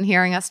us and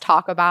hearing us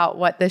talk about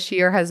what this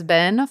year has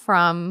been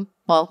from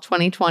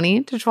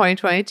 2020 to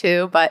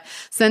 2022. But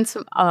since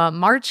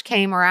March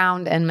came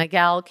around and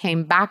Miguel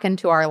came back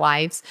into our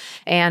lives,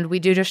 and we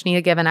do just need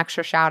to give an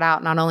extra shout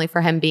out, not only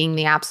for him being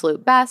the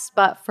absolute best,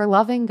 but for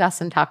loving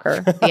Gus and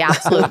Tucker the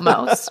absolute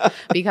most.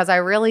 Because I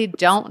really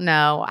don't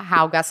know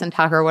how Gus and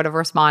Tucker would have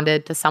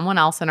responded to someone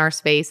else in our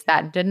space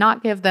that did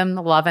not give them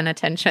the love and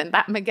attention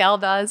that Miguel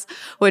does,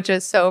 which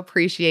is so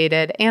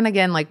appreciated. And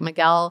again, like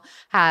Miguel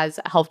has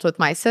helped with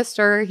my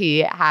sister.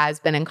 He has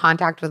been in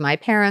contact with my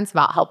parents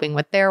about helping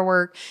with their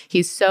work.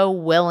 He's so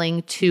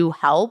willing to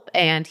help,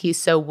 and he's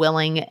so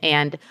willing,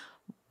 and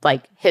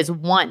like his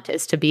want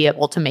is to be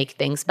able to make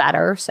things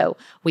better. So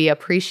we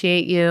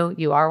appreciate you.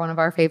 You are one of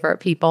our favorite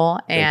people,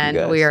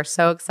 and we are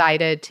so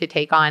excited to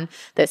take on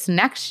this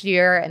next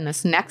year and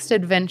this next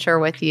adventure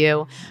with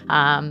you.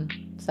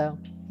 So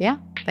yeah,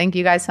 thank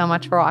you guys so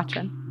much for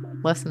watching,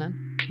 listening,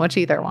 which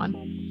either one.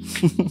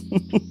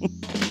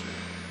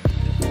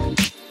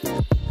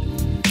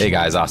 Hey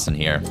guys, Austin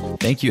here.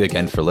 Thank you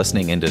again for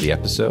listening into the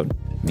episode.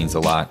 It means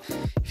a lot.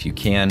 If you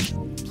can,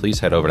 please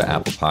head over to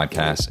Apple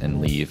Podcasts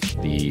and leave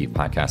the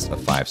podcast a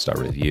 5-star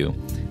review.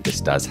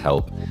 This does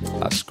help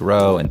us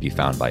grow and be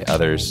found by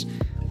others.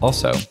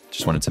 Also,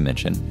 just wanted to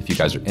mention, if you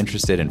guys are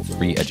interested in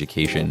free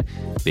education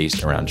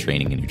based around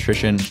training and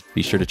nutrition,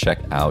 be sure to check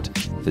out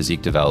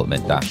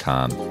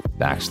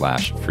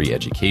physiquedevelopment.com/free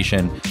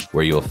education,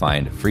 where you will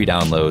find free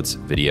downloads,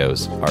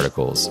 videos,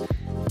 articles,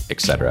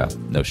 etc.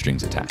 No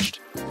strings attached.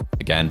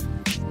 Again,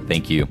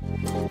 thank you.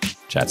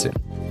 Chat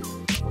soon.